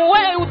doing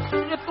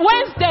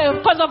Wednesday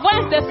because of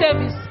Wednesday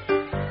service.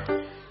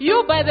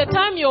 You, by the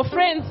time your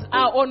friends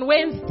are on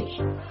Wednesday,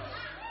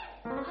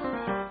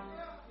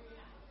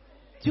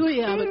 you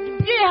are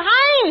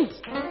behind.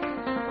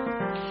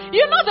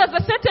 You know there's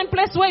a certain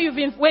place where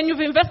when you've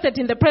invested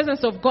in the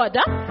presence of God,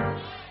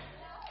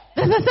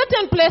 there's a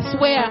certain place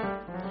where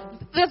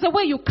there's a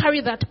way you carry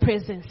that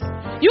presence.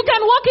 You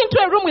can walk into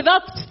a room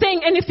without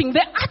saying anything.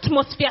 The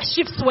atmosphere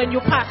shifts when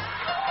you pass.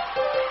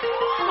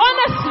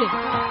 Honestly.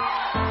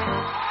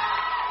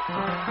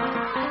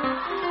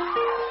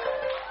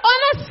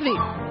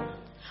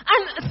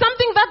 And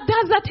something that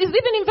does that is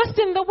even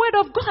investing in the word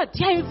of God.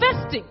 You're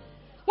investing.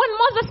 When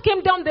Moses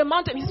came down the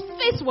mountain, his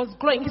face was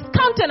glowing. His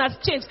countenance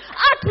changed.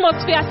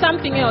 Atmosphere,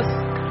 something else.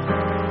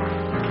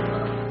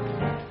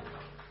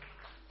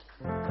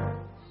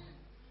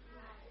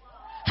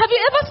 Have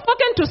you ever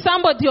spoken to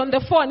somebody on the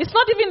phone? It's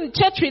not even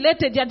church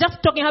related. You're just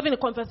talking, having a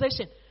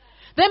conversation.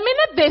 The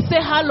minute they say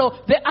hello,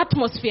 the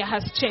atmosphere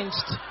has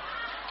changed.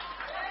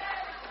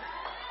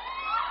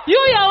 You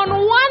are on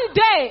one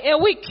day a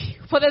week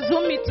for the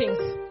Zoom meetings.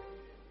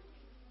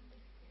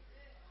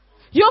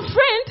 Your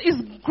friend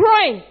is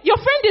growing. Your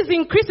friend is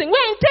increasing.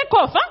 We're in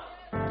takeoff.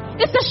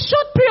 It's a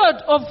short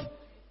period of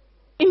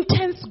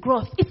intense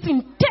growth. It's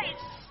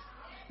intense.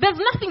 There's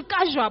nothing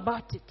casual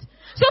about it.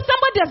 So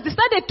somebody has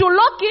decided to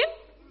lock in,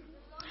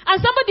 and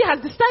somebody has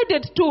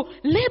decided to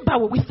labor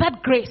with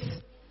that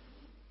grace.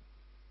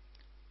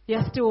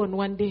 You're still on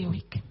one day a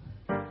week.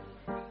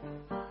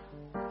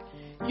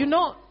 You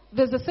know,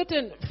 there's a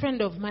certain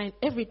friend of mine,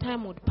 every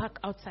time would park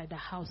outside the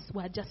house,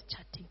 we're just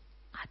chatting.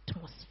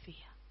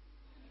 Atmosphere.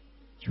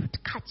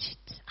 You'd catch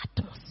it.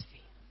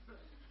 Atmosphere.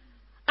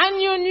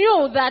 And you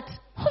knew that,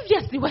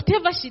 obviously,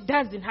 whatever she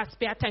does in her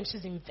spare time,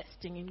 she's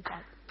investing in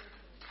God.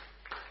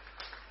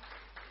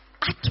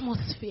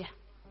 Atmosphere.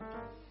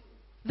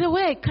 The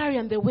way I carry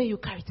and the way you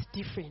carry it's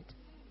different.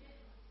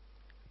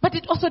 But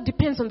it also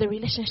depends on the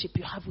relationship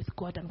you have with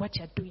God and what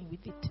you're doing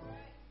with it.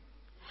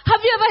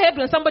 Have you ever heard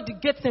when somebody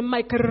gets a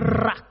mic? Hey.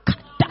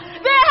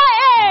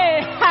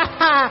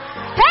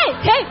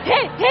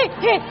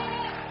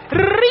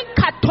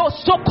 Rikato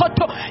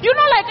sokoto. You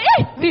know, like,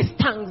 these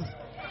tongues.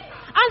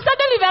 And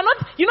suddenly they're not,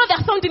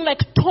 they're sounding like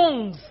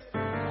tongues.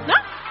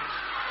 Huh?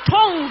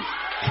 Tongues.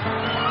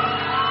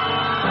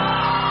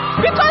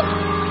 Because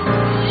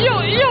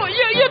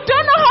you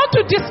don't know how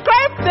to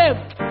describe them.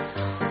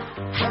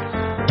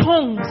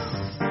 Tongues.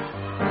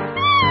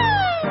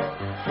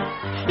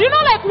 You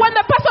know, like when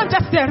the person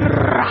just says,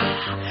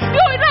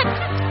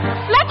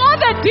 like all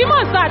the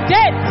demons are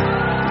dead.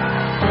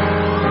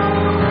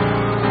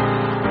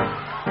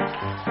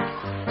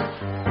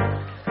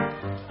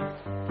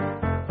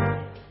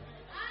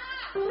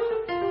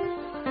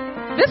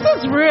 This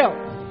is real.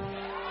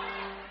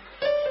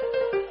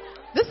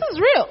 This is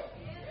real.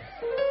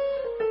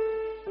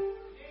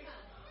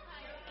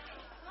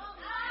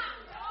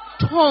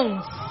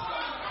 Tongues.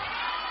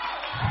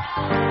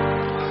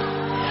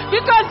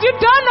 Because you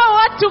don't know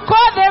what to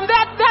call them.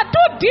 They're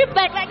too deep.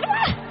 Like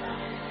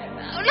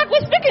we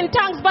speak in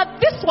tongues, but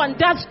this one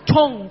does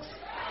tongues.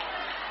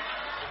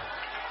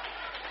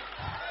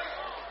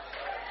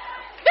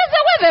 There's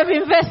a way they've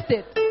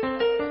invested.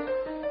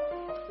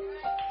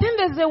 Then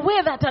there's a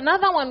way that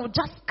another one would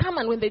just come,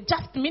 and when they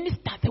just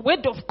minister the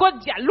word of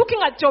God, you're looking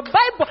at your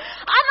Bible.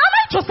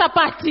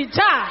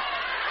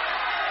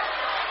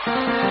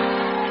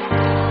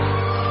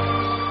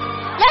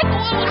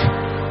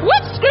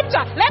 Which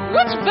scripture? Like,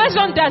 which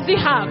version does he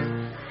have?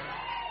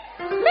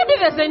 Maybe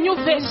there's a new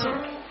version.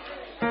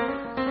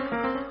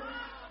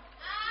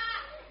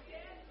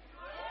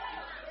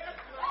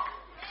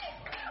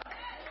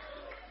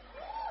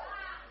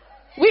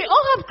 We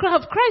all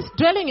have Christ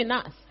dwelling in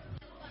us.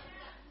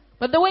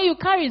 But the way you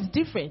carry is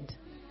different.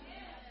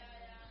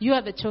 You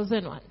are the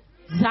chosen one.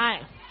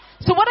 Zion.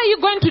 So what are you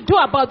going to do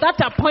about that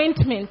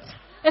appointment?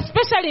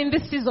 Especially in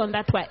this season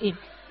that we're in.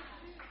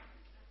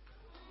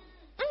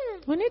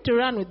 We need to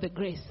run with the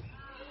grace.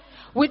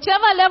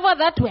 whichever level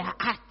that we're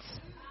at,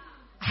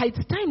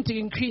 it's time to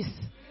increase.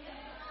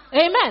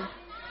 Amen.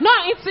 No,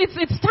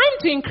 it's time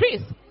to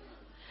increase.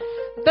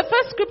 The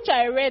first scripture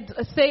I read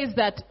says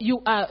that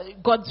you are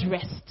God's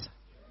rest.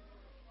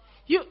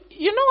 You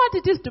know what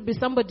it is to be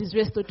somebody's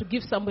rest or to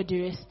give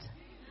somebody rest?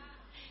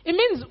 It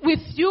means with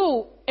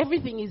you,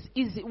 everything is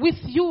easy. With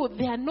you,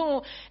 there are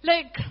no,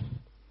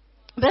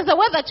 there's a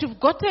way that you've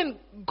gotten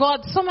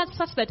God so much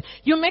such that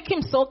you make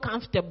him so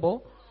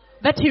comfortable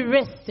that he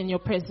rests in your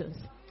presence.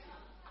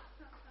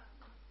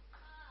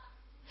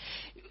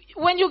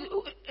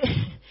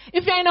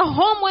 If you're in a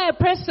home where a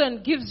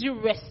person gives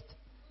you rest,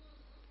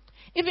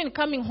 even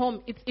coming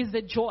home, it is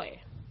a joy.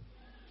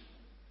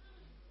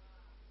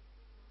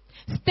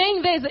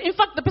 Staying there in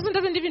fact, the person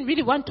doesn't even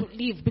really want to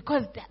leave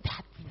because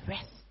that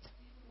rest.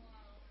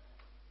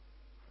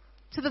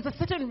 So there's a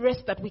certain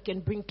rest that we can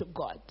bring to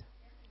God.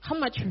 How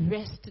much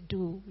rest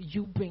do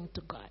you bring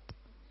to God?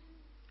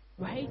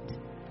 Right?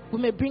 We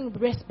may bring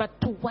rest,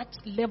 but to what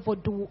level,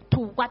 to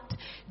what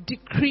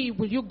degree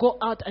will you go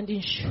out and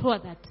ensure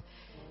that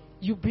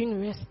you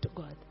bring rest to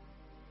God?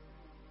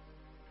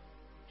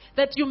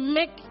 That you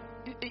make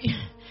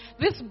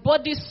this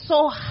body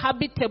so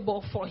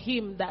habitable for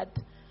him that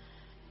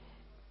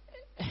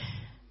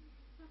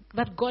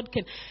God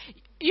can,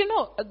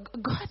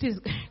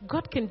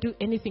 God can do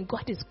anything.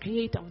 God is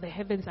creator of the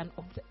heavens and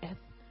of the earth.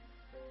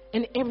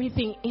 And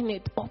everything in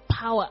it, all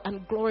power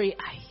and glory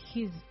are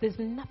his. There's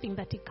nothing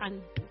that he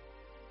can't do.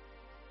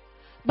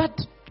 But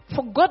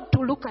for God to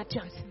look at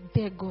you and say,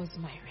 there goes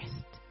my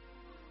rest.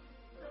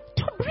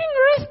 To bring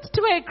rest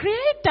to a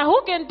creator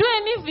who can do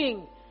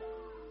anything.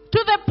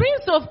 To the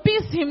Prince of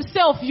Peace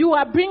himself, you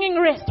are bringing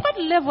rest. What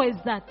level is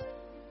that?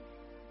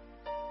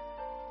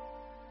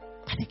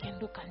 That he can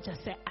look and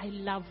just say, I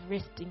love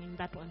resting in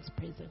that one's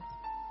presence.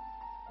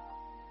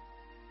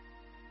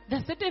 There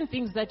are certain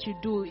things that you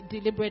do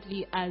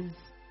deliberately as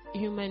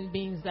human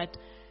beings that,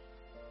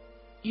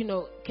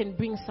 can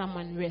bring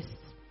someone rest.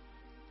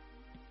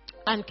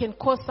 And can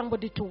cause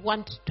somebody to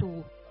want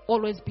to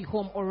always be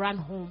home or run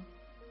home.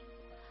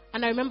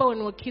 And I remember when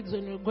we were kids,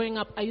 when we were growing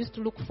up, I used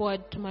to look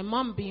forward to my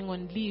mom being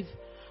on leave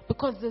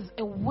because there's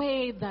a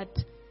way that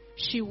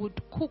she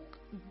would cook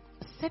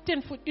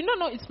certain food.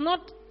 No, it's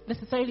not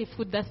necessarily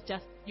food that's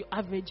just your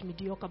average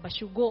mediocre, but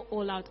she'll go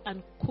all out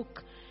and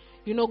cook,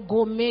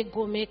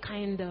 gourmet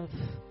kind of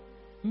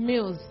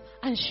meals.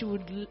 And she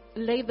would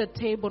lay the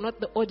table, not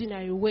the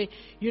ordinary way.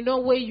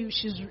 Where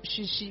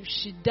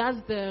she does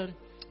the,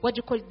 what do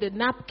you call it, the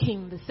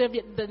napkin,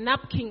 the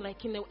napkin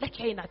like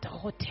you're in at a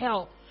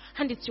hotel.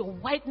 And it's your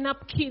white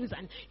napkins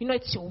and,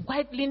 it's your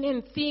white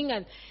linen thing.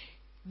 And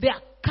there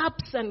are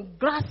cups and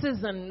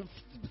glasses and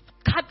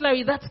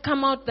cutlery that's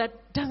come out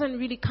that doesn't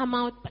really come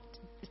out, but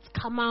it's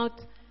come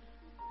out.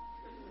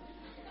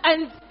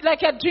 And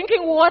like you're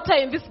drinking water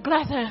in this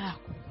glass. And you're like,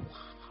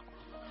 wow.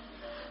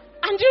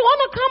 And you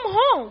want to come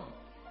home.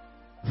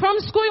 From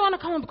school, you want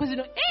to come home because,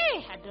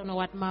 I don't know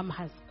what mom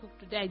has cooked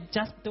today. I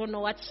just don't know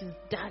what she's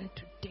done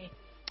today.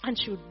 And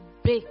she would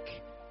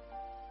bake.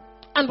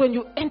 And when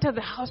you enter the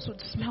house, it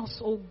would smell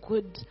so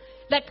good.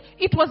 Like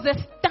it was a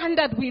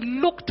standard we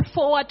looked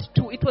forward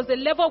to. It was a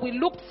level we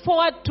looked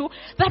forward to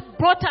that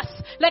brought us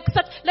like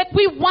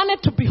we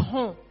wanted to be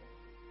home.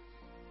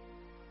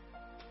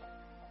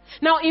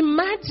 Now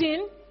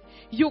imagine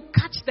you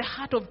catch the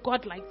heart of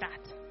God like that.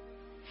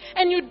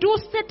 And you do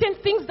certain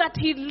things that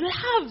he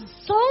loves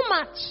so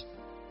much.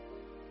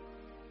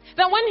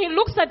 That when he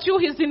looks at you,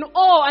 he's in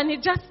awe and he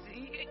just,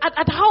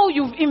 at how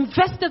you've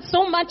invested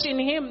so much in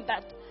him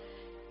that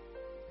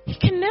he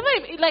can never,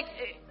 even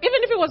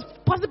if it was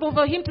possible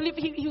for him to leave,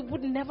 he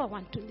would never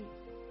want to leave.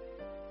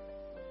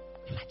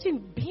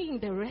 Imagine being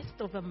the rest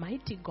of a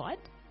mighty God.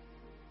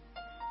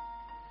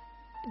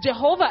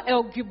 Jehovah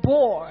El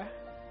Gibor,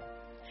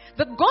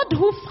 the God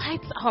who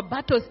fights our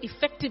battles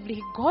effectively,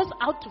 he goes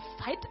out to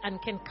fight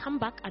and can come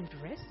back and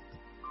rest.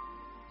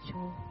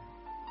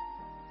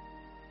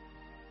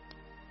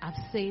 I've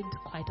said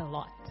quite a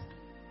lot.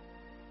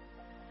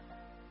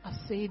 I've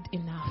said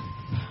enough.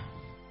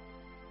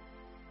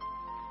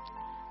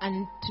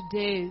 And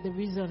today, the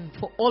reason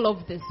for all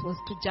of this was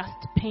to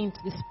just paint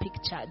this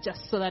picture,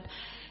 just so that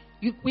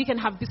we can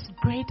have this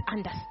great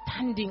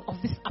understanding of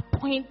this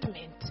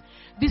appointment,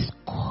 this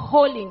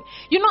calling.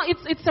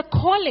 It's a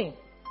calling.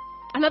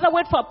 Another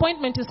word for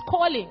appointment is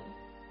calling.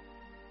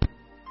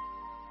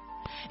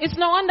 It's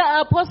no wonder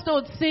our apostle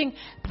would sing,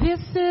 this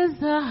is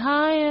the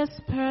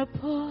highest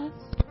purpose.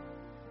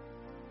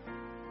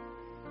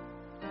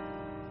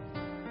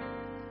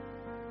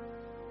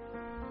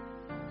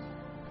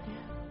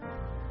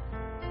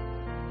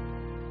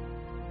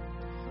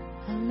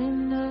 I'm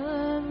in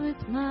love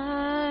with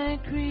my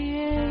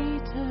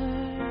Creator.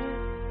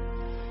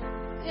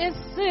 This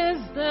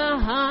is the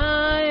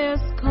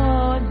highest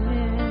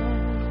calling.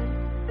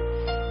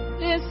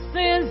 This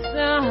is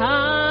the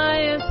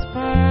highest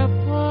purpose.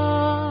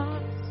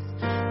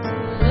 To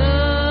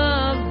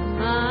love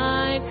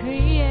my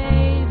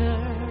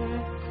Creator.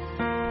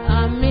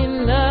 I'm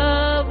in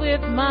love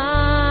with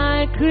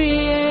my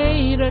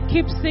Creator. creator.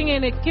 Keep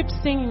singing it. Keep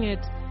singing it.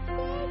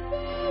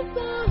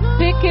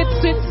 Pick it,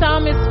 sweet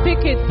psalmist.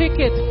 Pick it. Pick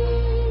it.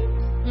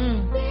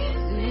 This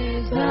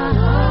is the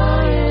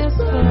highest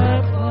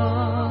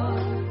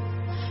purpose,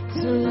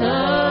 to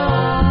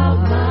love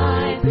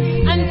my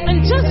Creator.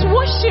 And just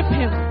worship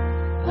him.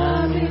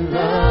 I'm in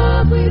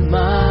love with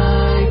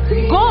my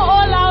Creator. Go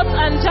all out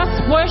and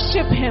just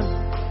worship him.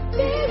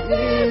 This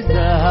is the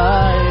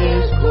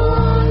highest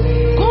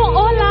calling. Go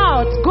all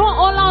out. Go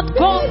all out.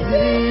 Go.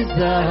 This is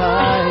the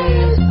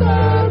highest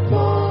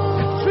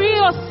purpose. Free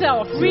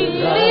yourself.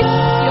 Release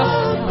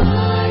yourself.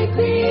 My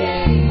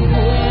Creator.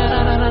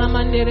 I'm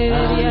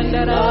in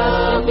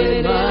love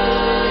with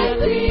my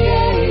Creator.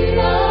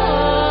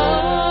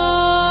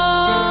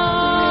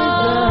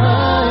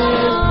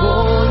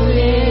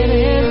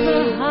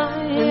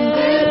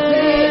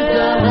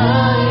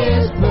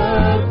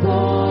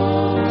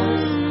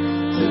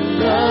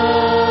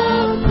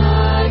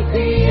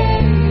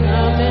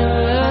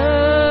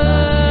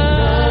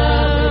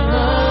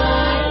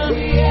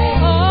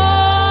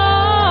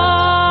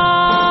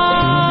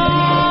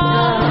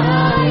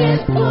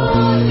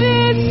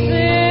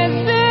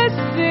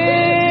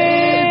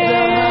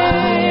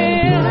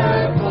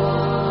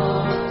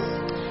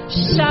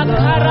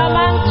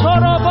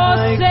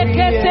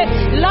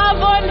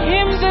 Love on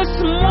him this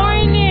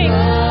morning,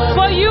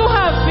 for you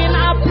have been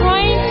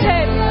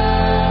appointed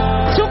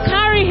to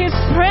carry his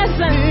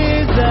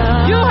presence.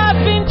 You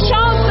have been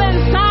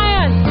chosen,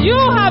 Zion. You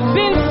have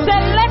been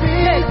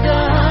selected.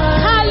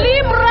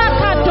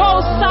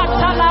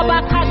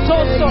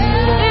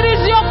 It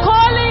is your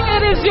calling,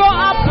 it is your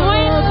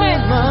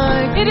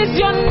appointment, it is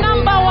your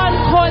number one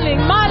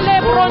calling.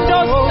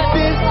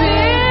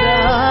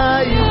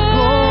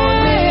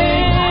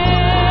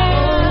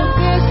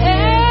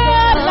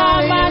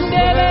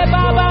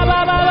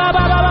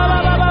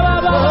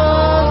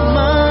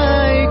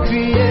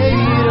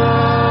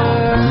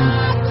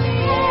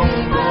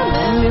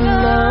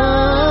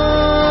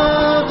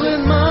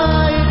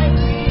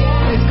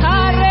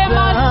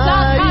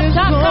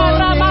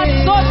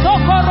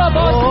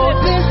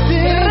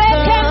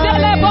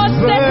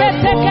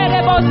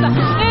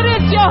 It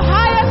is your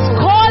highest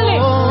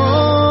calling.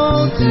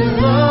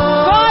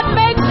 God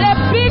makes a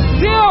big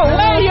deal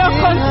where you're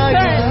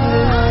concerned.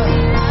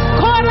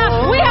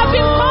 We have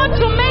been called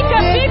to make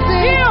a big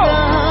deal.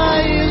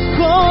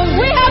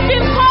 We have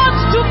been called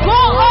to go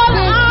all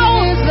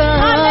out.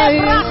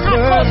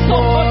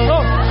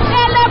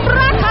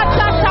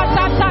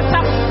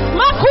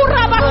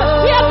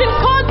 We have been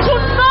called to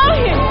know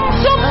him,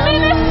 to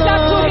minister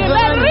to him.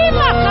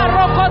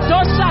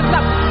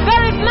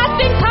 There is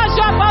nothing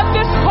casual about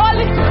this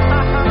calling.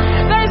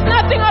 There is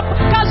nothing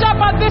casual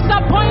about this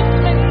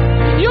appointment.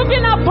 You've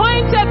been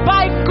appointed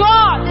by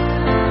God.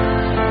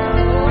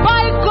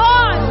 By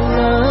God.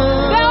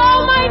 The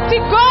Almighty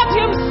God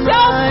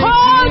himself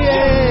called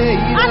you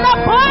and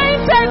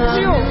appointed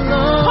you.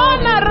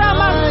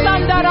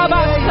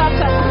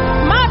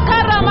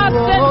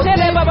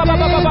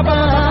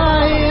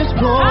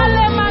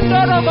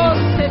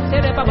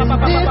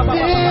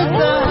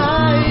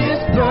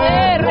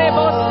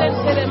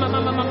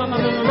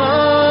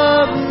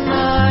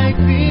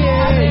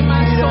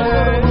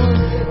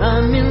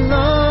 I'm in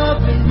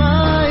love with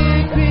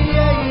my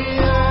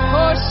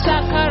Creator.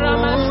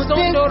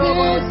 This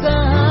is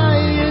the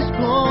highest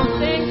calling.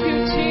 Thank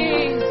you,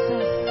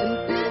 Jesus.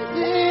 This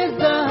is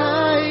the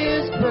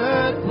highest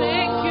purpose.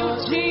 Thank you,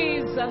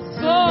 Jesus.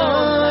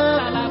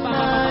 Love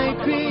my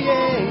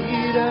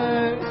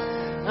Creator.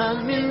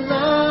 I'm in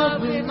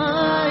love with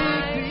my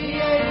Creator.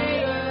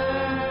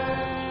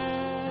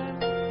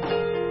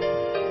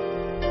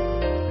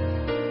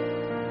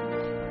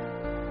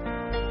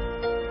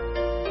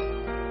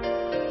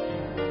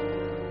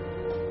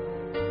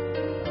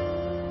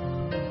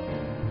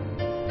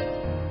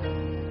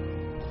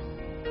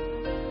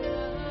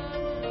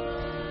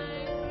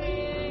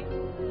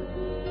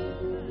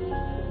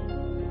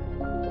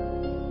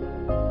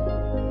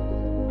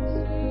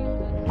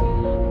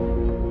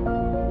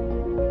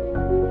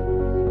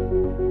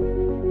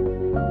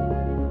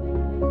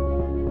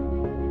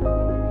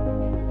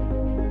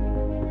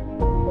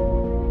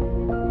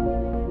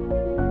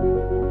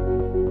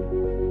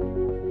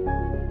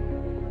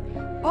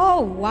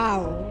 Oh,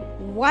 wow.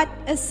 What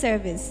a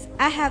service.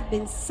 I have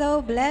been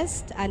so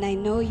blessed, and I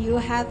know you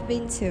have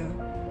been too.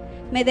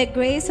 May the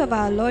grace of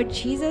our Lord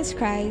Jesus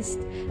Christ,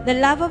 the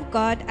love of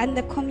God, and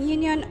the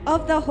communion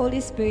of the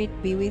Holy Spirit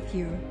be with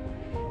you.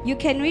 You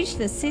can reach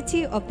the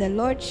City of the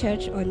Lord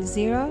Church on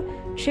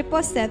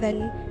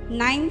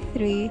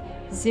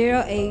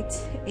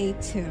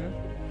 077930882.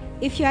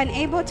 If you are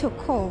unable to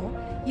call,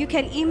 you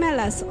can email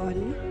us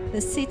on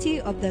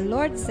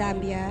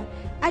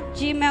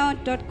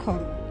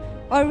thecityoftheLordZambia@gmail.com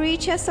or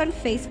reach us on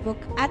Facebook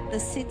at the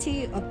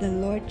City of the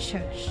Lord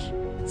Church.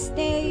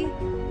 Stay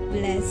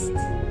blessed.